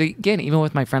to, because again, even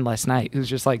with my friend last night, who's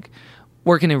just like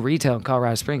working in retail in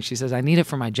Colorado Springs, she says I need it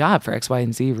for my job for X, Y,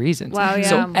 and Z reasons. Wow, yeah.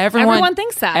 So Everyone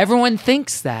thinks that. Everyone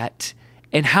thinks that,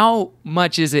 and how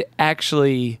much is it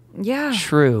actually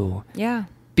true? Yeah.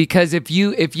 Because if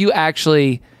you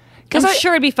actually, I'm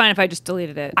sure it'd be fine if I just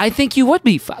deleted it. I think you would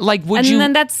be like. Would and you?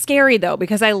 then that's scary though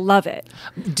because I love it.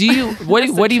 Do you? What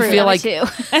do you feel like? Too.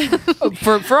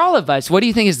 for all of us, what do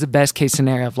you think is the best case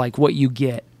scenario of like what you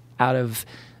get out of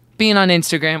being on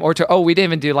Instagram we didn't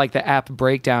even do like the app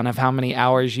breakdown of how many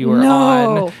hours you were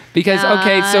on because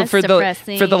so for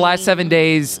the last 7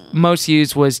 days most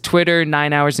used was Twitter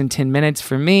 9 hours and 10 minutes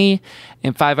for me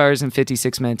and 5 hours and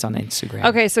 56 minutes on Instagram.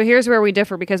 Okay, so here's where we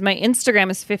differ because my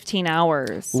Instagram is 15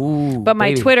 hours, Ooh, but my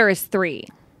baby. Twitter is 3.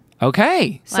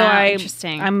 Okay. So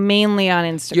I'm mainly on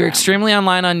Instagram. You're extremely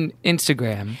online on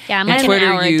Instagram. Yeah, I'm And like Twitter,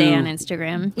 an hour a you day on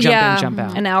Instagram. Jump in, jump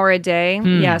out. An hour a day.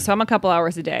 Hmm. Yeah, so I'm a couple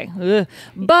hours a day. Ugh.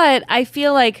 But I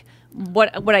feel like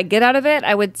what I get out of it,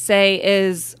 I would say,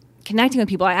 is connecting with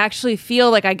people. I actually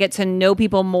feel like I get to know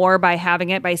people more by having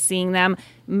it, by seeing them,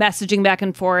 messaging back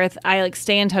and forth. I like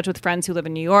stay in touch with friends who live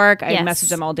in New York. I Yes. message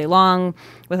them all day long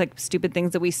with like stupid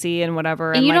things that we see and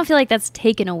whatever. And you like, don't feel like that's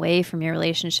taken away from your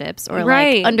relationships or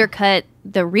Right. like undercut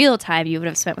the real time you would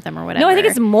have spent with them or whatever. No, I think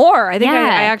it's more. I think Yeah.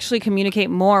 I actually communicate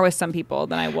more with some people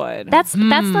than I would. That's the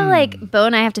like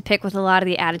bone I have to pick with a lot of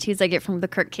the attitudes I get from the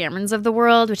Kirk Camerons of the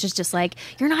world, which is just like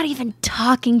you're not even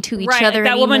talking to each Right, other.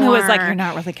 like that woman who was like, anymore. you're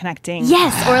not really connecting.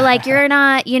 Yes, or like you're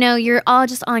not, you're all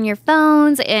just on your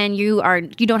phones and you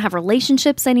don't have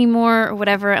relationships anymore or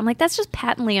whatever. I'm like, that's just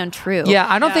patently untrue. Yeah,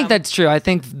 I don't think that's true. I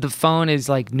think the phone is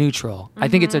like neutral. I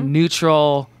think it's a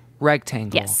neutral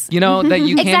rectangle. Yes. You know, that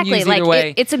you can exactly. use like either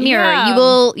way. it's a mirror. Yeah.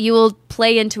 You will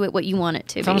play into it what you want it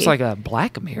to It's be. almost like a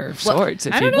black mirror of sorts.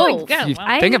 If I don't you, know. if you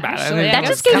I think about actually- it. that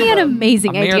just gave me an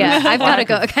amazing mirror idea. that's I've got to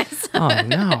black. go, guys. Oh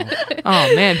no!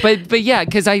 Oh man! But yeah,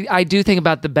 because I do think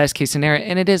about the best case scenario,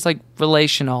 and it is like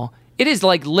relational. It is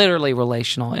like literally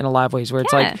relational in a lot of ways, where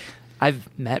it's Yeah. like I've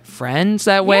met friends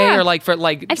that way, Yeah. or like for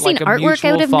like I've like seen a artwork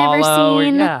I would have mutual never follow, or-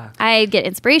 seen. yeah. I get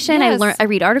inspiration. Yes. I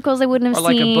read articles I wouldn't have Or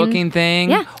like seen. a booking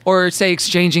thing, Yeah. or say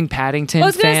exchanging Paddington I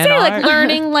was gonna fan say, art. like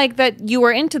learning like that you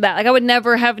were into that. Like I would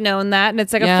never have known that, and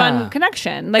it's like Yeah. a fun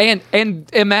connection. Like and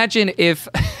imagine if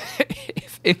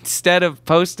if instead of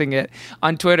posting it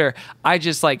on Twitter, I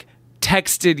just like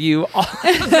texted you all of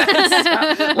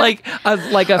that stuff.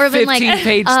 like a Or been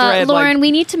 15-page thread. Lauren, like, we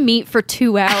need to meet for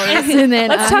 2 hours, and then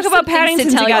let's talk about Paddington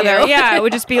together. Yeah, it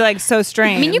would just be like so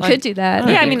strange. I mean, you could do that.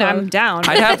 Yeah, I mean, I'm down.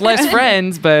 I'd have less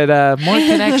friends, but more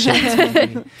connections.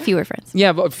 maybe. Fewer friends.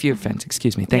 Yeah, but few friends.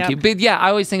 Excuse me. Thank Yep. you. But yeah, I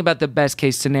always think about the best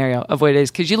case scenario of what it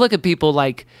is, because you look at people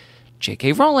like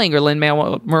J.K. Rowling or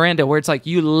Lin-Manuel Miranda, where it's like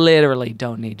you literally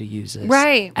don't need to use this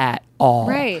Right. at all.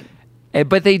 Right.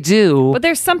 But they do. But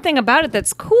there's something about it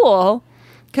that's cool.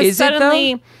 Because Is it, though?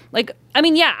 suddenly, like, I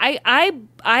mean, yeah,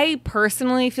 I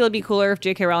personally feel it'd be cooler if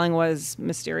J.K. Rowling was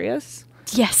mysterious.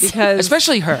 Yes. Because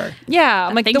Especially her. yeah,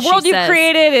 I'm like things the world she you've says.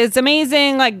 created is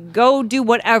amazing. Like, go do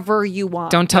whatever you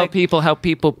want. Don't tell Like, people how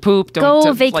people poop. Don't Go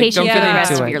don't- vacation don't for get the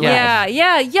rest into of it. your Yeah.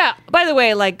 life. Yeah. By the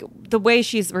way, like the way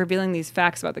she's revealing these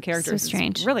facts about the characters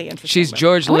strange. is really interesting. She's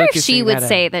George I wonder Lucas. if she would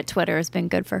say that Twitter has been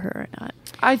good for her or not.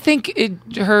 I think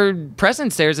her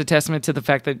presence there is a testament to the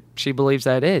fact that she believes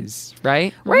that is,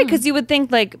 right? Right, because you would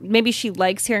think like maybe she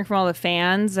likes hearing from all the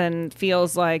fans and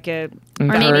feels like it. Or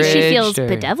maybe she feels Encouraged or-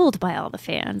 bedeviled by all the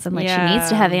fans and like Yeah. she needs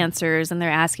to have answers and they're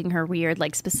asking her weird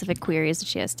like specific queries that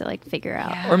she has to like figure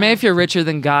out. Or maybe if you're richer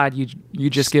than God, you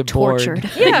just get Tortured.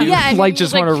 bored. Yeah. You, Yeah, and like you're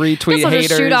just like, want to retweet guess I'll haters.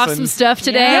 just shoot off and- some stuff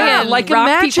today Yeah, and like rock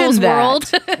imagine people's that.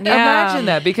 world. Imagine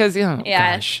that, because Yeah.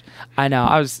 gosh, I know.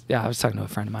 I was talking to a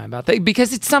friend of mine about that,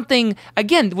 because it's something,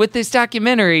 again, with this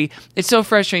documentary, it's so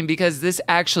frustrating because this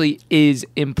actually is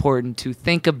important to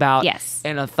think about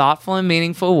in a thoughtful and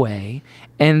meaningful way.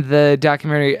 And the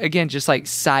documentary, again, just like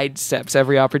sidesteps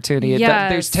every opportunity.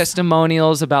 Yes. There's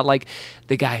testimonials about like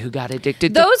the guy who got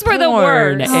addicted Those to were the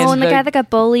porn worst. Oh, and the guy that got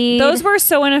bullied. Those were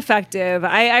so ineffective.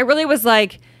 I really was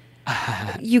like,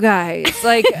 you guys,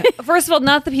 like, first of all,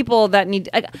 not the people that need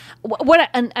like, what,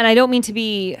 and I don't mean to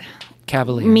be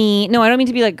cavalier. mean. No, I don't mean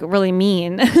to be like really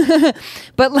mean,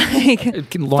 but like,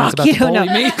 Lauren's fuck about you, to bully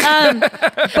no. me.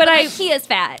 But he is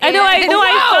fat. I know.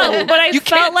 Wow. What I You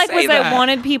felt can't like say was I that.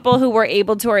 wanted people who were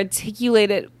able to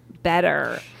articulate it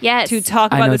better. Yes. To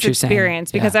talk I about know this what you're saying.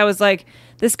 experience, because Yeah. I was like,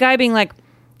 this guy being like,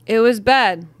 it was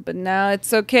bad, but now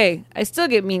it's okay. I still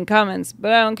get mean comments,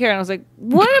 but I don't care. And I was like,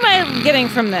 what am I getting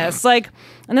from this? Like,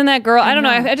 and then that girl, I don't know.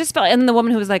 I just felt, and then the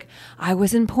woman who was like, I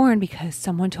was in porn because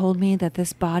someone told me that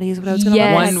this body is what I was going to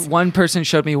Yes. look like. One person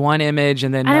showed me one image,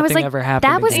 and then And I nothing was like, ever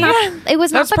happened. that was again. not. It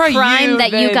was not That's the probably crime you that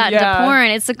you then, got yeah. into porn.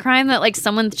 It's the crime that like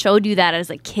someone showed you that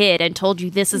as a kid and told you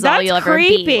this is all That's you'll ever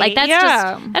creepy, be. Like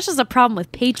yeah. that's just a problem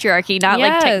with patriarchy, not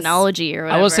like Yes. technology or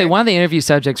whatever. I will say one of the interview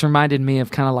subjects reminded me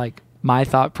of kind of like my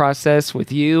thought process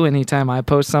with you anytime I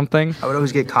post something. I would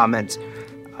always get comments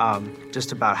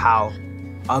just about how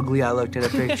ugly I looked in a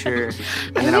picture,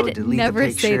 and then I would delete the never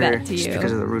picture say that to just you.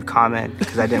 because of the rude comment,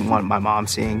 because I didn't want my mom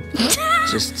seeing,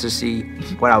 just to see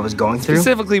what I was going through.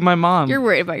 Specifically my mom. You're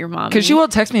worried about your mom. Because she will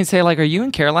text me and say like, are you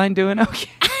and Caroline doing okay?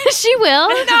 She will.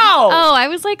 No. Oh, I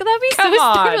was like, that'd be Come so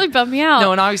on. that really bummed me out.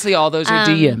 No, and obviously all those are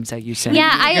DMs that you send.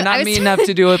 yeah, You're I not was- mean enough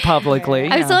to do it publicly.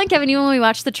 I was telling Kevin even when we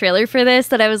watched the trailer for this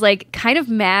that I was like kind of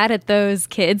mad at those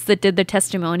kids that did their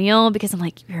testimonial because I'm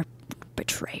like, you're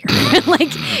betrayer.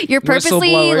 Like you're purposely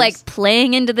Whistleblowers. like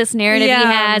playing into this narrative he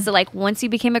Yeah. has that like once you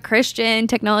became a Christian,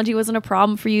 technology wasn't a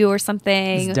problem for you or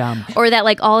something. It's dumb. Or that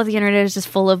like all of the internet is just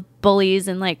full of bullies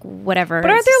and like whatever. But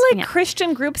aren't It's there just- like yeah.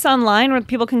 Christian groups online where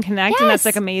people can connect and that's Yes.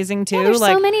 like amazing too? Yeah, there's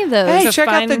like, so many of those. Hey, to check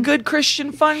out the find- Good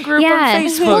Christian Fun group Yeah. on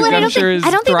Facebook. Well, and I'm I sure is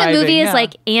don't think the thriving. movie is Yeah.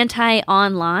 like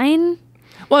anti-online.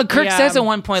 Well, Kirk Yeah. says at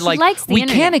one point, He like, likes the we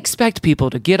internet. can't expect people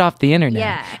to get off the internet.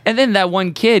 Yeah. And then that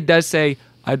one kid does say,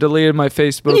 I deleted my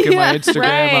Facebook and my Yeah. Instagram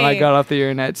and I Right. got off the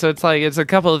internet. So it's like, it's a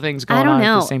couple of things I going don't on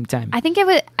know. at the same time. I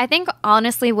think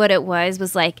honestly what it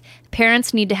was like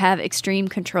parents need to have extreme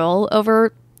control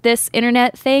over this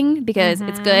internet thing because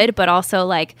it's good, but also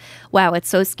like, wow, it's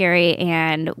so scary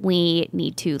and we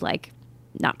need to like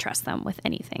not trust them with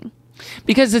anything.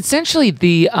 Because essentially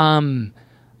I'm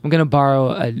going to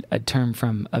borrow a term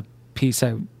from a piece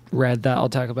I read that I'll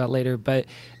talk about later, but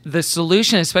the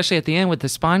solution, especially at the end with the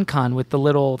SpawnCon, with the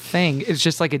little thing, is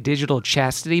just like a digital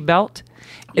chastity belt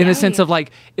in the sense of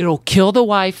like, it'll kill the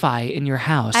Wi-Fi in your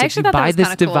house I if actually you thought that buy was this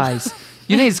kinda cool. device.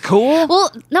 You think it's cool?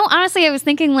 Well, no, honestly, I was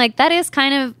thinking like that is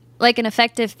kind of like an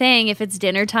effective thing if it's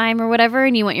dinner time or whatever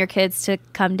and you want your kids to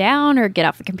come down or get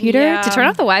off the computer Yeah. to turn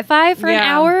off the Wi-Fi for an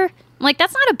Yeah. hour. I'm like,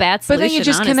 that's not a bad But solution, then you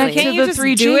just honestly. connect Can't to you the just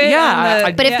 3G. do it Yeah. on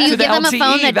the- But if Yeah. you to the give them a LTE,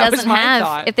 phone that was doesn't my have,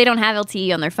 thought. if they don't have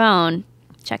LTE on their phone,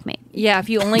 checkmate. Yeah, if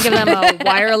you only give them a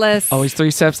wireless. Always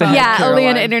 3 steps ahead. Yeah, only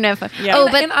an Caroline. internet phone. Yeah. Oh,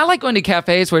 And, but and I like going to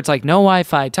cafes where it's like no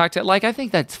Wi-Fi. Talk to I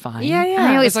think that's fine. Yeah, yeah.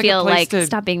 I always It's like a feel place like to-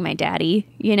 stop being my daddy,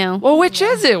 you know? Well, which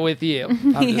is it with you?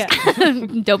 I'm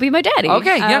just- Don't be my daddy.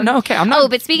 Okay, yeah, no, okay. I'm not. Oh,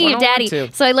 but speaking of I don't daddy,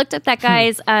 want to. so I looked up that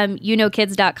guy's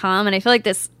youknowkids.com, and I feel like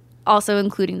this also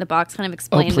including the box kind of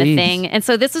explained the please. thing. And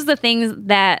so this is the things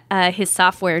that his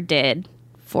software did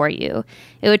for you.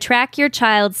 It would track your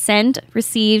child's sent,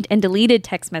 received, and deleted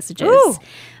text messages. Ooh.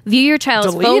 View your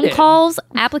child's Deleted. phone calls,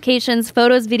 applications,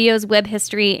 photos, videos, web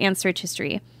history, and search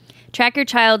history. Track your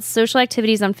child's social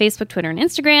activities on Facebook, Twitter, and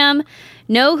Instagram.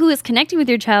 Know who is connecting with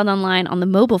your child online on the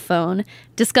mobile phone.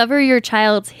 Discover your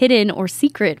child's hidden or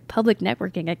secret public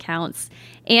networking accounts.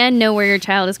 And know where your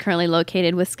child is currently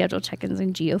located with scheduled check-ins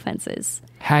and geofences.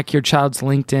 Hack your child's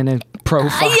LinkedIn and profile.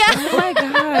 Oh my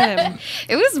god,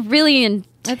 It was really intense.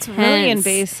 that's really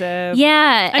invasive.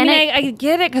 Yeah. I mean, I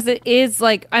get it because it is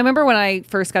like I remember when I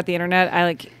first got the internet, I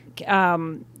like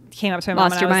came up to my mom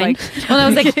Lost and your I was mind? like, well, I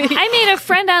was like, I made a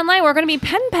friend online. We're going to be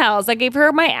pen pals. I gave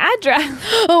her my address.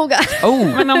 Oh, God. Oh,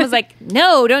 My mom was like,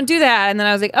 no, don't do that. And then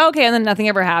I was like, okay. And then nothing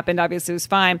ever happened. Obviously, it was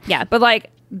fine. Yeah. But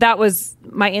like that was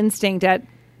my instinct at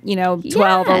 12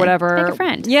 Yeah, or whatever. make a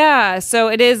friend. Yeah. So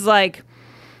it is like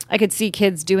I could see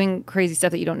kids doing crazy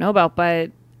stuff that you don't know about,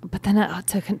 but then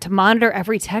to monitor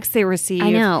every text they receive.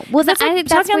 I know. Well, that's I like think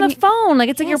that's talking on when the you- phone. Like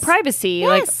it's like your Yes. privacy.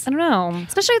 Yes. Like I don't know.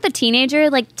 Especially with a teenager,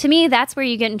 like to me, that's where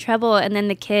you get in trouble, and then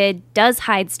the kid does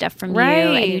hide stuff from you,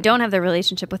 Right. and you don't have the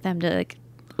relationship with them to like,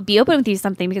 be open with you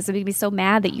something because they'd be so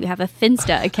mad that you have a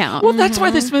Finsta account. well, that's why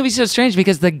this movie's so strange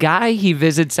because the guy he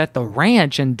visits at the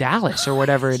ranch in Dallas or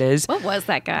whatever it is, What was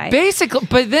that guy? basically,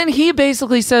 but then he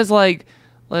basically says like,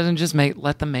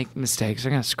 let them make mistakes. They're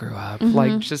gonna screw up. Mm-hmm.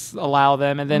 Like just allow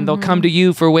them, and then they'll come to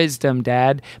you for wisdom,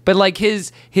 Dad. But like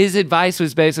his advice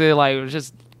was basically like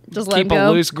just let keep him a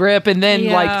go. loose grip, and then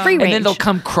Yeah. like Free and then range. they'll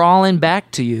come crawling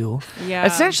back to you. Yeah.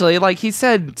 Essentially, like he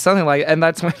said something like, and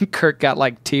that's when Kirk got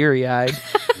like teary eyed.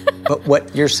 But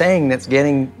what you're saying that's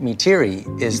getting me teary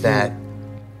is that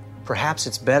perhaps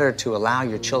it's better to allow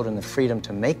your children the freedom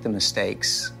to make the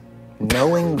mistakes,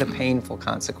 knowing the painful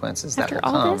consequences that After will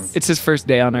all come, this? It's his first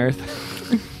day on Earth.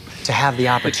 to have the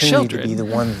opportunity to children. be the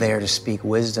one there to speak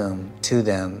wisdom to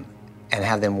them and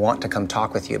have them want to come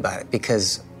talk with you about it,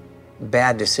 because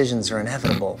bad decisions are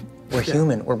inevitable. We're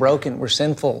human, we're broken, we're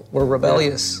sinful, we're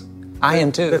rebellious. I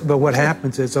am too. But what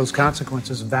happens is those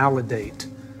consequences validate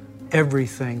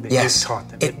everything that Yes. you've taught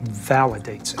them. It- It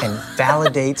validates it. And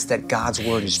validates that God's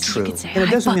word is true. And it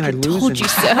doesn't mean I lose told you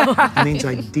anything. It means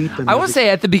I deepen. I will say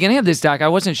at the beginning of this doc, I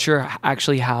wasn't sure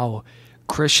actually how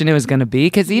Christian it was going to be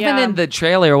because even Yeah. in the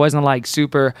trailer, it wasn't like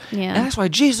super. Yeah. And that's why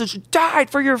Jesus died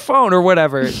for your phone or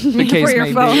whatever the case For your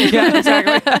may phone. be. Yeah,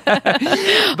 exactly.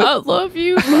 I love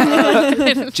you.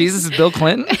 Jesus is Bill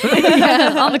Clinton.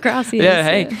 Yeah, on the cross. He Yeah.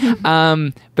 is.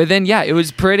 Hey. But then it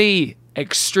was pretty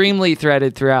extremely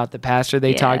threaded throughout. The pastor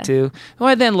they Yeah. talked to, who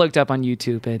I then looked up on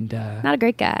YouTube and Not a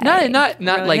great guy. not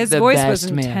Really, like his the voice best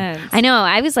was man. intense. I know.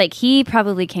 I was like, he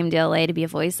probably came to LA to be a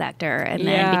voice actor and then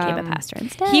Yeah. became a pastor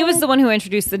instead. He was the one who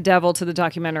introduced the devil to the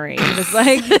documentary. It was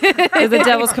like the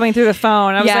devil's coming through the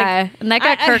phone. I was yeah, like, and that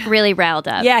got Kirk really riled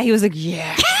up. yeah. He was like,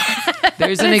 yeah.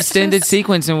 There's an extended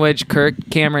sequence in which Kirk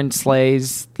Cameron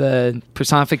slays the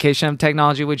personification of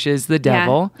technology, which is the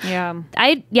devil. Yeah.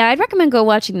 I'd recommend go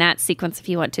watching that sequence if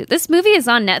you want to. This movie is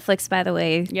on Netflix, by the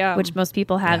way, which most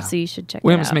people have, so you should check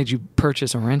We it almost out. made you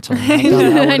purchase a rental.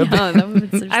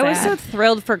 I was so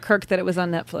thrilled for Kirk that it was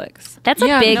on Netflix. That's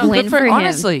a big win for him.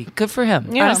 Honestly, good for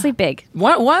him. Yeah. Honestly, big.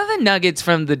 One of the nuggets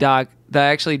from the doc that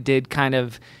I actually did kind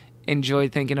of enjoy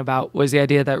thinking about was the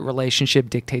idea that relationship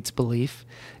dictates belief.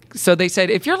 So they said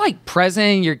if you're like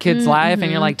present in your kid's life and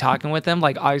you're like talking with them,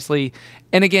 like obviously,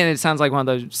 and again, it sounds like one of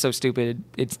those so stupid,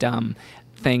 it's dumb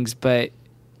things, but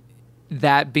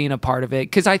that being a part of it,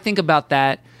 because I think about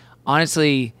that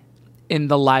honestly in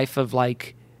the life of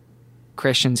like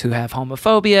Christians who have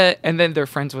homophobia and then they're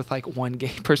friends with like one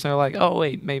gay person. They're like, oh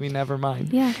wait, maybe never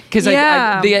mind. Yeah. Because the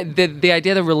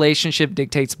idea that relationship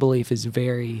dictates belief is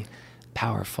very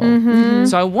powerful.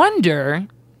 So I wonder,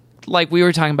 like we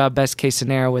were talking about best case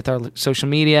scenario with our social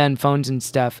media and phones and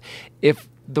stuff, if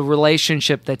the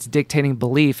relationship that's dictating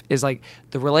belief is like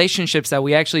the relationships that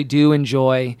we actually do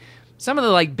enjoy some of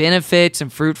the like benefits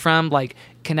and fruit from, like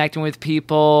connecting with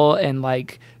people and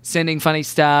like sending funny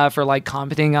stuff or like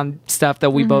commenting on stuff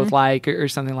that we both like or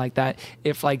something like that.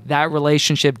 If like that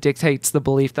relationship dictates the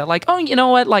belief that like, oh, you know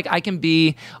what, like I can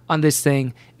be on this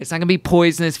thing, it's not gonna be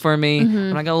poisonous for me,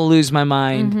 I'm not gonna lose my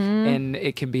mind, and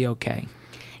it can be okay.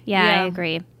 Yeah, I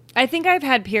agree. I think I've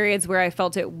had periods where I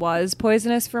felt it was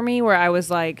poisonous for me, where I was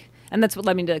like, and that's what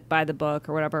led me to like, buy the book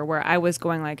or whatever, where I was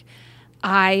going like,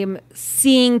 I'm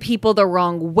seeing people the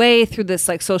wrong way through this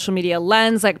like social media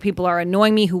lens. Like people are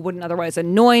annoying me who wouldn't otherwise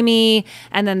annoy me.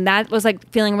 And then that was like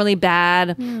feeling really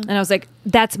bad. And I was like,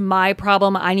 that's my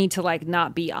problem. I need to like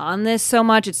not be on this so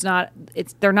much.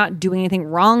 They're not doing anything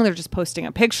wrong. They're just posting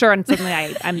a picture and suddenly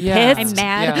I'm pissed. I'm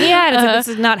mad. Yeah. And it's like, this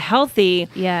is not healthy.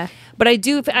 Yeah. But I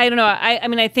don't know. I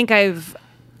mean, I think I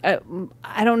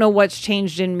don't know what's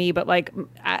changed in me, but like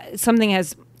something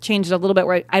has changed a little bit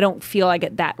where I don't feel I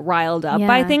get that riled up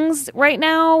by things right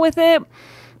now with it.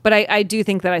 But I do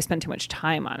think that I spend too much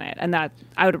time on it, and that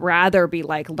I would rather be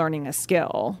like learning a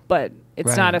skill, but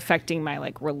it's not affecting my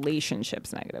like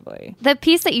relationships negatively. The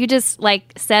piece that you just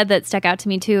like said that stuck out to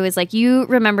me too is like you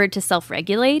remembered to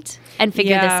self-regulate and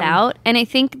figure this out. And I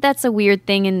think that's a weird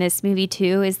thing in this movie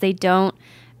too, is they don't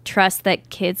trust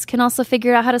that kids can also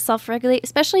figure out how to self-regulate,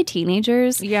 especially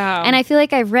teenagers. Yeah. And I feel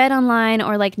like I've read online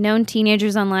or like known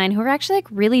teenagers online who are actually like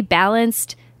really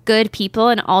balanced, good people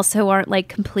and also aren't like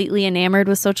completely enamored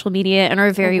with social media and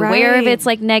are very aware of its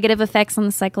like negative effects on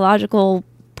the psychological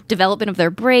development of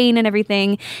their brain and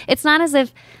everything. It's not as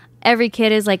if every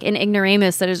kid is like an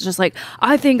ignoramus that is just like,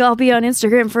 I think I'll be on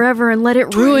Instagram forever and let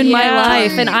it ruin my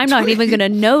life and I'm not even going to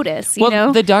notice, you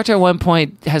know? The doctor at one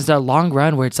point has a long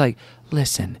run where it's like,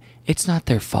 listen, it's not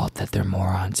their fault that they're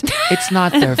morons. It's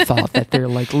not their fault that they're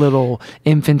like little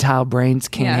infantile brains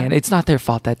can't handle. It's not their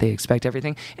fault that they expect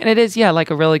everything. And it is, like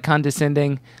a really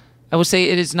condescending, I will say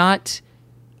it is not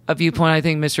a viewpoint I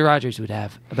think Mr. Rogers would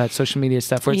have about social media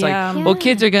stuff where it's like, well,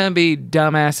 kids are going to be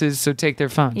dumbasses, so take their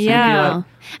phones. Yeah.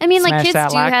 I mean, like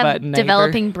kids do have button,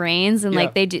 developing brains and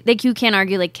like they do, like you can't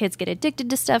argue like kids get addicted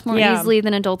to stuff more easily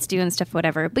than adults do and stuff,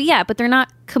 whatever. But they're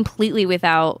not completely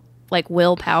without like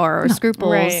willpower or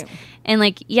scruples. Right. And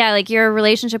like, like your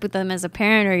relationship with them as a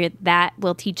parent or that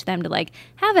will teach them to like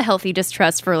have a healthy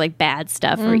distrust for like bad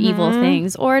stuff or evil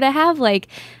things, or to have like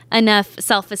enough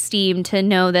self-esteem to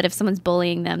know that if someone's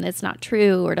bullying them, that's not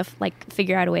true, or to like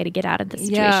figure out a way to get out of the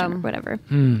situation or whatever.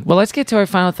 Well, let's get to our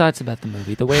final thoughts about the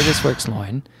movie. The way this works,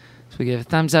 Lauren. So we give a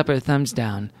thumbs up or a thumbs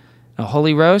down. A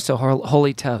holy roast or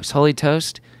holy toast. Holy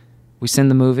toast, we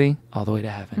send the movie all the way to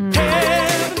heaven.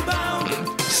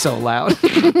 So loud.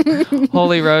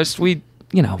 Holy roast, we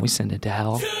send it to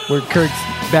hell. Where Kirk's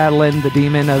battling the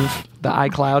demon of the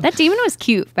iCloud. That demon was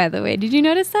cute, by the way. Did you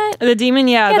notice that? The demon,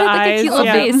 the like eyes. A cute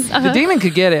little face. The demon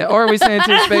could get it, or we send it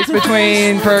to the space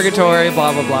between purgatory,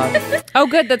 blah blah blah. Oh,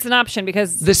 good, that's an option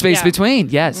because the space between.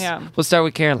 Yes. Yeah. We'll start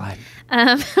with Caroline.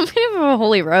 I'm gonna have a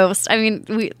holy roast. I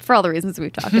mean, for all the reasons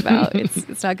we've talked about,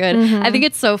 it's not good. I think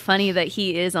it's so funny that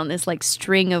he is on this like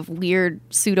string of weird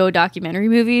pseudo documentary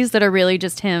movies that are really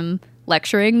just him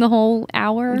lecturing the whole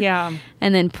hour. Yeah.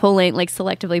 And then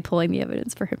selectively pulling the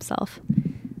evidence for himself,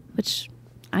 which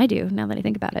I do now that I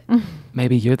think about it.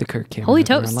 Maybe you're the Kirk Cameron. Holy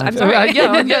toast. I'm sorry.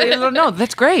 No,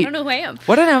 that's great. I don't know who I am.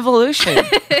 What an evolution.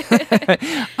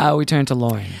 We turn to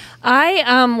Lauren.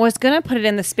 I was gonna put it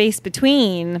in the space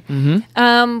between,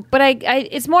 but I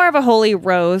it's more of a holy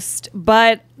roast.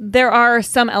 But there are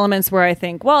some elements where I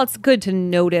think, well, it's good to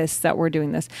notice that we're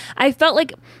doing this. I felt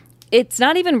like it's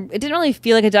not even, it didn't really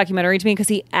feel like a documentary to me because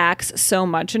he acts so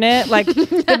much in it. Like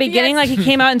the beginning, like he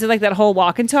came out and did like that whole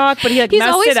walk and talk, but he like He's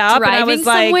messed always it up. And I driving was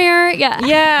like, somewhere. Yeah.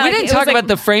 yeah. We like, didn't it talk was, like, about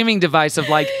the framing device of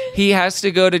like he has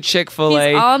to go to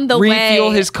Chick-fil-A, He's on the refuel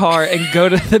way. his car, and go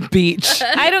to the beach.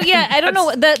 I don't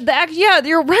know. Yeah,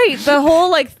 you're right. The whole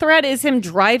like thread is him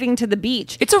driving to the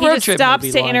beach. It's a he road just trip stops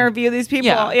movie to line. interview these people.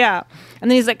 Yeah. Yeah. And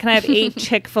then he's like, can I have 8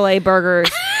 Chick-fil-A burgers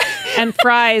and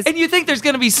fries? And you think there's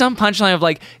going to be some punchline of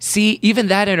like, see, even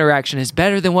that interaction is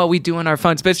better than what we do on our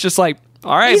phones. But it's just like,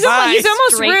 all right, He's bye.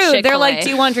 almost Straight rude. They're Chick-fil-A. like, do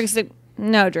you want drinks?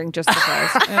 No, drink just the fries.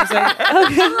 And I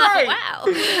was like, okay.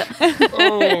 Wow.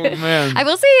 Oh, man. I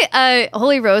will say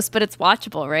Holy Roast, but it's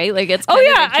watchable, right? Like it's Oh kind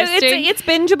of yeah, interesting. it's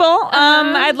bingeable.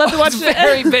 I'd love to watch It's it.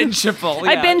 very bingeable.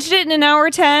 I yeah. binged it in an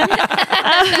hour 10.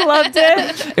 I loved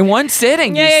it. In one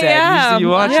sitting, you Yeah, said. yeah. You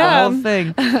watched Yeah. the whole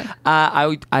thing.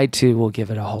 I too will give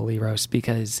it a holy roast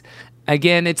because,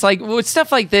 again, it's like with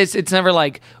stuff like this, it's never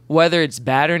like whether it's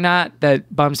bad or not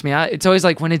that bumps me out. It's always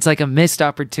like when it's like a missed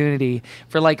opportunity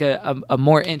for like a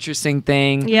more interesting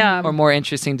thing Yeah. or more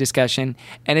interesting discussion.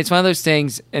 And it's one of those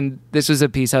things, and this was a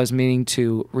piece I was meaning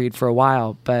to read for a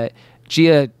while, but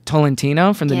Gia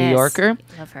Tolentino from The New Yes. Yorker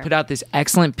Love her. put out this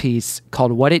excellent piece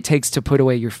called What It Takes to Put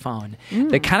Away Your Phone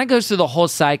that kind of goes through the whole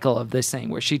cycle of this thing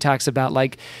where she talks about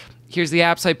like, here's the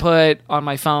apps I put on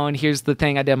my phone, here's the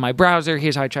thing I did in my browser,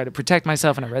 here's how I try to protect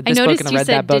myself, and I read I this book noticed and I you read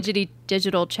said that book.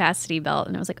 digital chastity belt,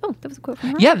 and I was like, oh, that was a quote from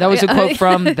her. Yeah, that was a quote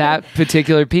from that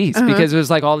particular piece Uh-huh. because it was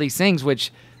like all these things,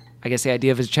 which I guess the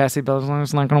idea of his chastity belt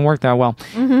is not going to work that well.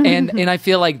 Mm-hmm. And I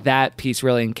feel like that piece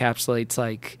really encapsulates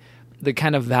like the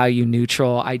kind of value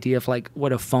neutral idea of like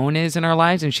what a phone is in our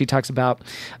lives. And she talks about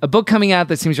a book coming out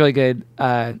that seems really good.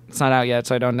 It's not out yet,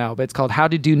 so I don't know, but it's called How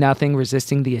to Do Nothing: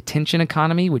 Resisting the Attention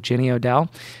Economy with Jenny Odell.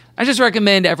 I just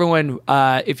recommend everyone,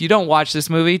 if you don't watch this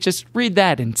movie, just read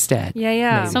that instead.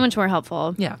 Yeah. So much more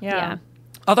helpful. Yeah.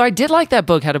 Although I did like that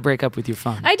book, How to Break Up with Your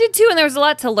Phone. I did too, and there was a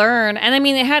lot to learn. And I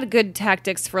mean, it had good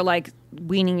tactics for like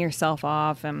weaning yourself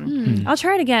off. And I'll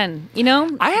try it again. You know,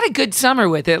 I had a good summer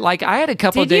with it. Like I had a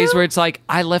couple of Did days you? where it's like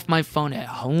I left my phone at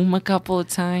home a couple of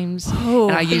times. Oh.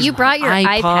 And I used You brought your my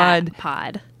iPad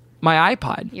pod. My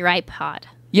iPod. Your iPod.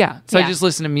 Yeah. So I Yeah. just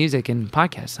listen to music and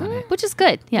podcasts on it. Which is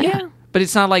good. Yeah. But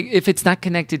it's not like if it's not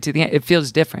connected to the it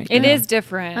feels different. it you know? is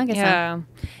different. I guess so. yeah.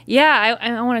 Yeah,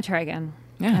 I want to try again.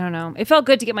 Yeah. I don't know. It felt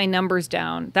good to get my numbers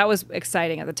down. That was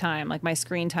exciting at the time. Like my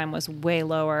screen time was way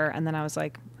lower, and then I was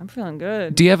like, I'm feeling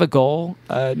good. Do you have a goal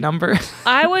number?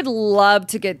 I would love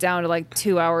to get down to like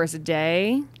 2 hours a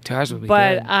day, 2 hours would be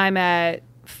but good. I'm at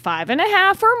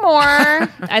 5.5 or more.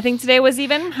 I think today was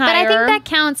even higher. But I think that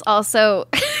counts also,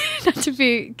 not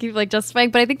to keep like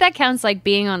justifying, but I think that counts like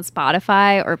being on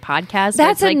Spotify or podcasts. where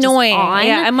That's it's, like, just annoying. on.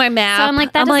 Yeah, and my map. So I'm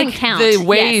like, that I'm doesn't like, count. The Yes.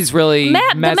 Waze really the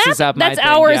messes map, up my that's thing.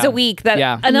 hours Yeah. a week. That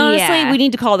Yeah. and honestly, Yeah. we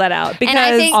need to call that out because And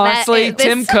I think honestly, that,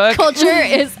 Tim this Cook- culture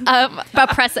is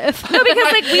oppressive. no,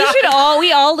 because like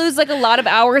we all lose like a lot of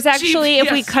hours actually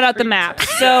if we GPS cut out the map.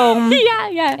 So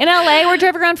yeah. in LA, we're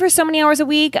driving around for so many hours a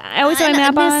week. I always have my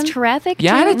map on. traffic.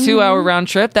 Yeah, I had a too. 2-hour round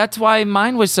trip. That's why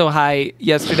mine was so high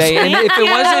yesterday. And if it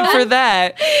wasn't for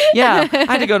that, I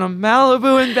had to go to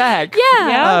Malibu and back.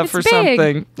 Yeah, it's for big.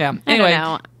 something. Yeah. I Anyway, don't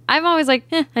know. I'm always like,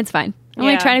 it's fine. I'm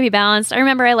Yeah. like trying to be balanced. I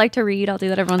remember I like to read. I'll do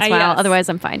that every once in a while. Yes. Otherwise,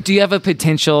 I'm fine. do you have a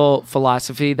potential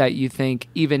philosophy that you think,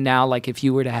 even now, like if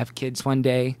you were to have kids one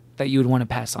day, that you would want to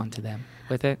pass on to them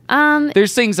with it?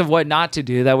 There's things of what not to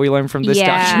do that we learned from this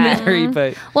documentary,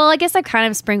 but Well, I guess I kind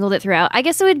of sprinkled it throughout. I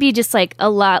guess it would be just like a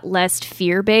lot less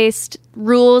fear-based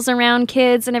rules around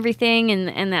kids and everything,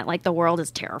 and that like the world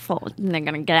is terrible and they're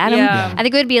gonna get at them. Yeah. I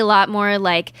think it would be a lot more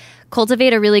like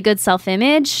cultivate a really good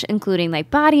self-image, including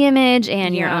like body image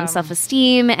and your own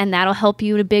self-esteem, and that'll help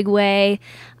you in a big way.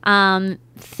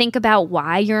 Think about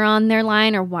why you're on their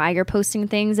line or why you're posting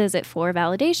things. Is it for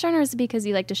validation or is it because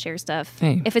you like to share stuff?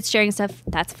 Hey. If it's sharing stuff,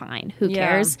 that's fine. Who Yeah.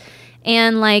 cares?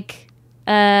 And like,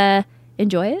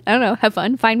 enjoy it. I don't know. Have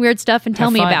fun. Find weird stuff and tell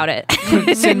Have me fun. about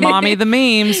it. send mommy the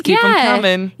memes. Keep them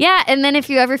coming. Yeah. And then if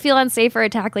you ever feel unsafe or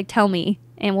attacked, like tell me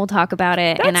and we'll talk about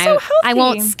it. That's and so I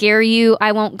won't healthy. scare you.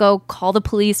 I won't go call the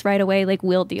police right away. Like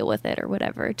we'll deal with it or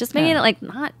whatever. Just making it like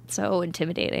not so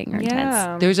intimidating or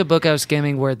intense. There's a book I was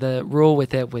skimming where the rule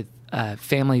with it with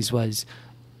families was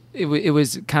it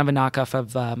was kind of a knockoff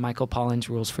of Michael Pollan's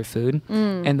rules for food.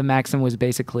 And the maxim was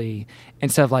basically,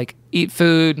 instead of like eat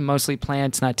food, mostly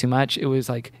plants, not too much, it was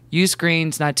like use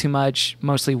screens, not too much,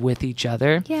 mostly with each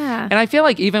other. Yeah. And I feel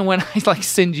like even when I like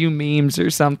send you memes or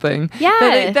something,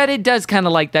 Yeah. that it does kind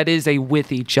of like that is a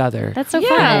with each other. That's so in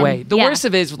fun. a way. The Yeah. worst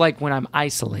of it is like when I'm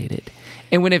isolated.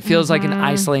 And when it feels like an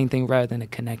isolating thing rather than a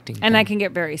connecting thing. And I can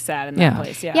get very sad in that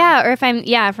place. Yeah. Yeah, or if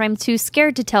I'm too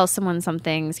scared to tell someone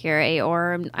something scary,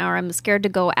 or I'm scared to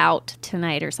go out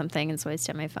tonight or something, and so I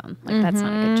stay on my phone. Like that's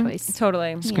not a good choice.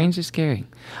 Totally. Screens are scary.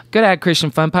 Good ad,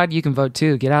 Christian Fun Pod. You can vote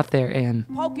too. Get out there and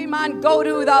Pokemon go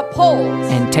to the polls.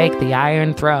 and take the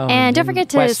Iron Throne. And don't forget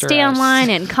to Westeros. stay online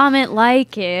and comment,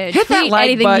 like, and Hit that tweet like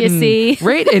anything button. you see.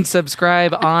 Rate and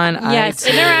subscribe on Yes,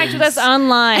 iTunes. interact with us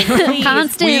online. Please.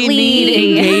 Constantly. We need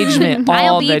engagement all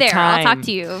I'll be the there. time. I'll talk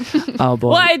to you. Oh boy.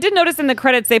 Well, I did notice in the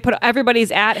credits they put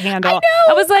everybody's @ handle.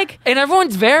 I was like, and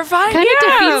everyone's verified? Kind of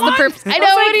defeats the What? purpose. I I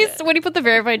know was when he put the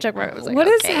verified check mark, I was like, what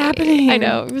is happening? I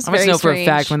know. It was I must very know for a strange.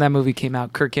 fact when that movie came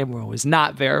out, Kirk Cameron was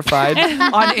not verified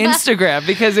on Instagram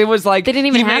because it was like They didn't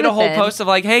even he have made it a whole then. post of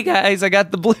like, "Hey guys, I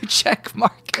got the blue check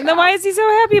mark." And then why is he so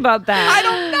happy about that? I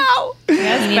don't know.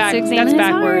 That's, He needs to examine that's his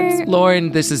backwards. heart.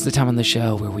 Lauren, this is the time on the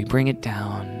show where we bring it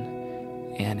down.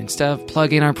 And instead of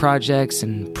plugging our projects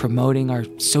and promoting our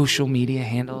social media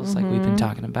handles like we've been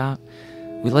talking about,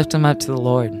 we lift them up to the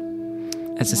Lord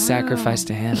as a sacrifice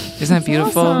to Him. Isn't that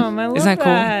beautiful? Awesome. I love Isn't that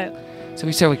cool? that. So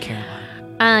we start with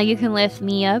Caroline. You can lift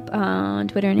me up on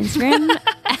Twitter and Instagram.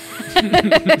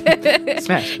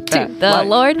 Smash to that the like.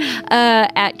 Lord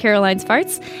at Caroline's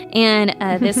Farts. And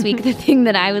this week, the thing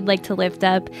that I would like to lift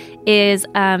up is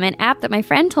an app that my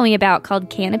friend told me about called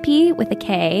Canopy with a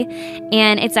K.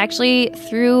 And it's actually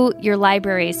through your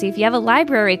library. So if you have a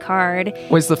library card.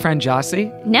 Was the friend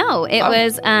Jossie? No, it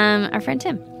was our friend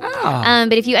Tim. Oh.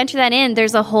 But if you enter that in,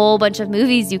 there's a whole bunch of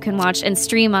movies you can watch and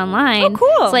stream online. Oh,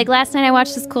 cool. So like last night I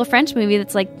watched this cool French movie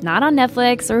that's like not on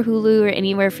Netflix or Hulu or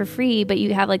anywhere for free, but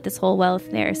you have like this whole wealth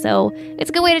there. So it's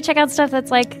a good way to check out stuff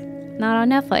that's like not on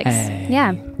Netflix. Hey.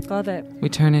 Yeah. Love it. We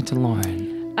turn it to Lauren.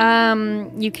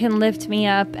 You can lift me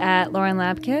up at Lauren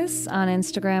Lapkus on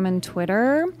Instagram and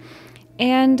Twitter.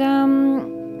 And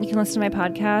you can listen to my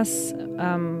podcasts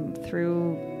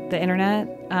through the internet,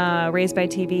 Raised by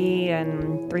TV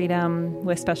and Freedom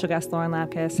with special guest Lauren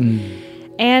Lapkus.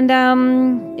 And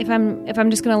if I'm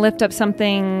just going to lift up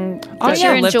something that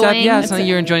you're enjoying, something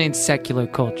you're enjoying in secular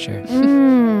culture.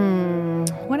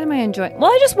 What am I enjoying?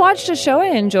 Well, I just watched a show I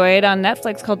enjoyed on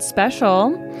Netflix called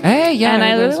Special. Hey, yeah, and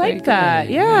I really that's very liked that.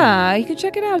 good. Yeah, you can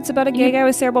check it out. It's about a gay guy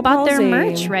with cerebral Bought palsy. their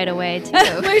merch right away too.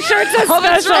 My shirt says Oh,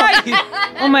 that's Special.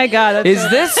 right. Oh my god, that's Is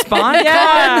this Spawn?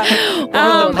 Yeah. the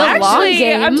long Actually,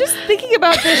 game. I'm just thinking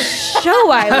about this show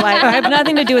I like. I have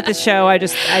nothing to do with this show. I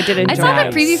did enjoy I saw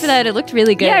it. the preview for that. It looked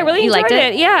really good. Yeah, I really you enjoyed liked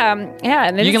it. Yeah, yeah.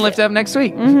 And You can lift up next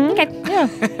week. Okay.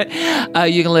 Yeah.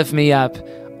 You can lift me up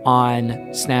on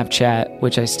Snapchat,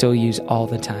 which I still use all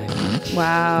the time.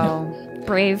 Wow.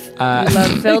 Brave. You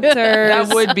love filters.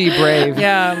 That would be brave.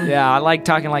 Yeah. Yeah, I like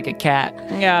talking like a cat.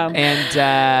 Yeah.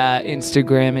 And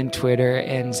Instagram and Twitter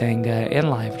and Zanga and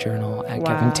LiveJournal at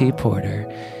Kevin T. Porter.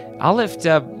 I'll lift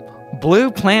up Blue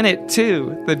Planet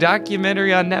 2, the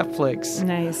documentary on Netflix.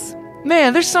 Nice.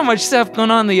 Man, there's so much stuff going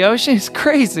on in the ocean. It's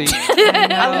crazy.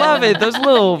 I love it. Those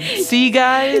little sea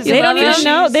guys. They don't even fishies.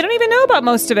 know. They don't even know about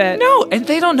most of it. No, and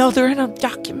they don't know they're in a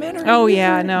documentary. Oh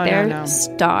yeah, no, They're no.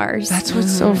 stars. That's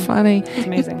what's so funny. It's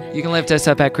amazing. You can lift us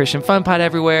up at Christian Fun Pod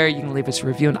everywhere. You can leave us a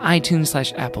review on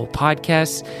iTunes/Apple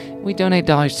Podcasts. We donate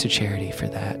dollars to charity for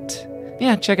that.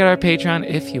 Yeah, check out our Patreon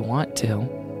if you want to.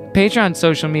 Patreon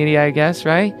social media, I guess,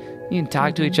 right? You can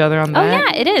talk to each other on Oh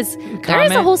that. yeah, it is. There is a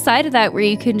Comment. whole side of that where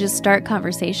you can just start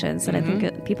conversations that I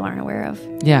think people aren't aware of.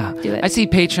 Yeah. Do it. I see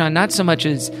Patreon not so much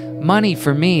as money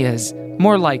for me as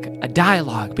more like a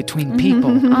dialogue between people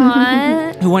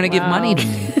Aw. who want to give money to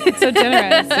me. So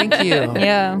generous. Thank you.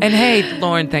 Yeah. And hey,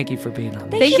 Lauren, thank you for being on.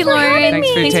 Thank you, Lauren. Thanks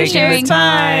for Thanks taking sharing. the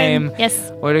time.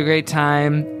 Yes. What a great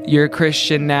time. You're a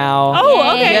Christian now.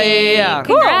 Oh, okay. Yeah.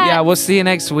 Cool. Yeah, we'll see you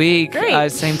next week.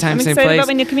 Great. Same time, I'm same excited place. about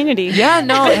my new community. Yeah,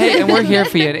 no, hey, and we're here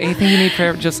for you. Anything you need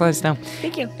prayer, just let us know.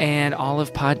 Thank you. And all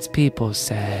of Pod's people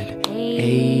said,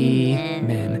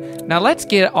 Amen. Now let's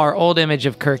get our old image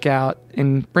of Kirk out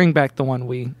and bring back the one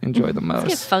we enjoy the Let's get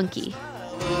most. funky.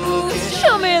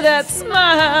 Show me that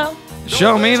smile.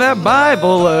 Show me that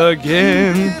Bible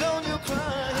again.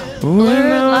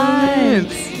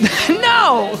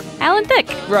 No! Alan Thicke.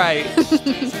 Right.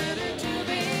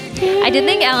 I did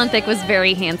think Alan Thicke was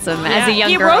very handsome as a young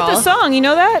he girl. wrote the song. You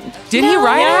know that? Did he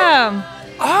write it? Yeah.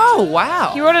 Oh,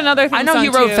 wow. He wrote another thing. I know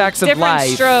he song, wrote too. Facts of Different Life.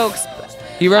 Strokes.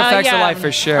 He wrote Facts of yeah. Life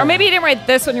for sure. Or maybe he didn't write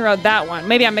this one. He wrote that one.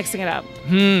 Maybe I'm mixing it up.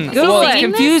 Well, it. it's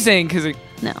confusing because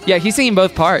No. yeah, he's singing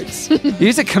both parts.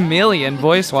 He's a chameleon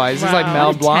voice-wise. He's like Wow. Mel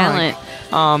What a Blanc. talent.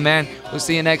 Oh man, we'll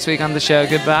see you next week on the show.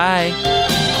 Goodbye.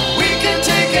 We can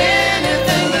take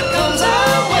anything that comes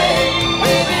our way,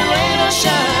 baby, rain or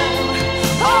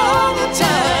shine, all the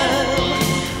time.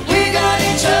 We got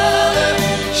each other.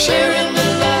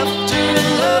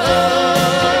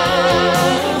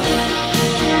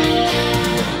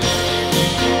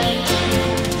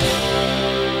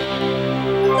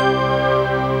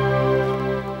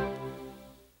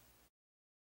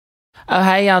 Oh,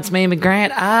 hey, y'all, it's me and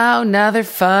Grant. Oh, another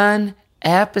fun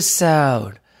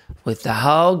episode with the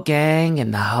whole gang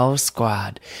and the whole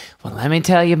squad. Well, let me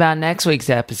tell you about next week's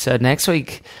episode. Next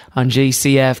week on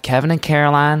GCF, Kevin and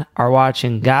Caroline are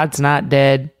watching God's Not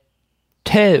Dead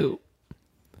 2,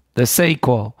 the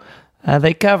sequel.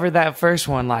 They covered that first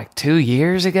one like 2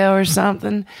 years ago or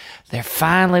something. They're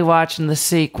finally watching the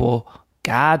sequel,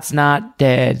 God's Not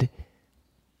Dead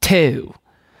 2.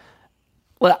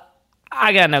 Well,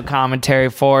 I got no commentary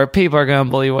for it. People are going to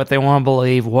believe what they want to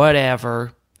believe.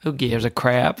 Whatever. Who gives a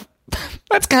crap?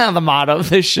 That's kind of the motto of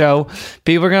this show.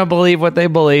 People are going to believe what they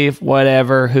believe.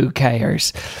 Whatever. Who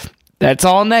cares? That's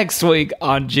all next week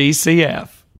on GCF.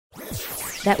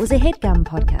 That was a HeadGum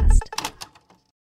podcast.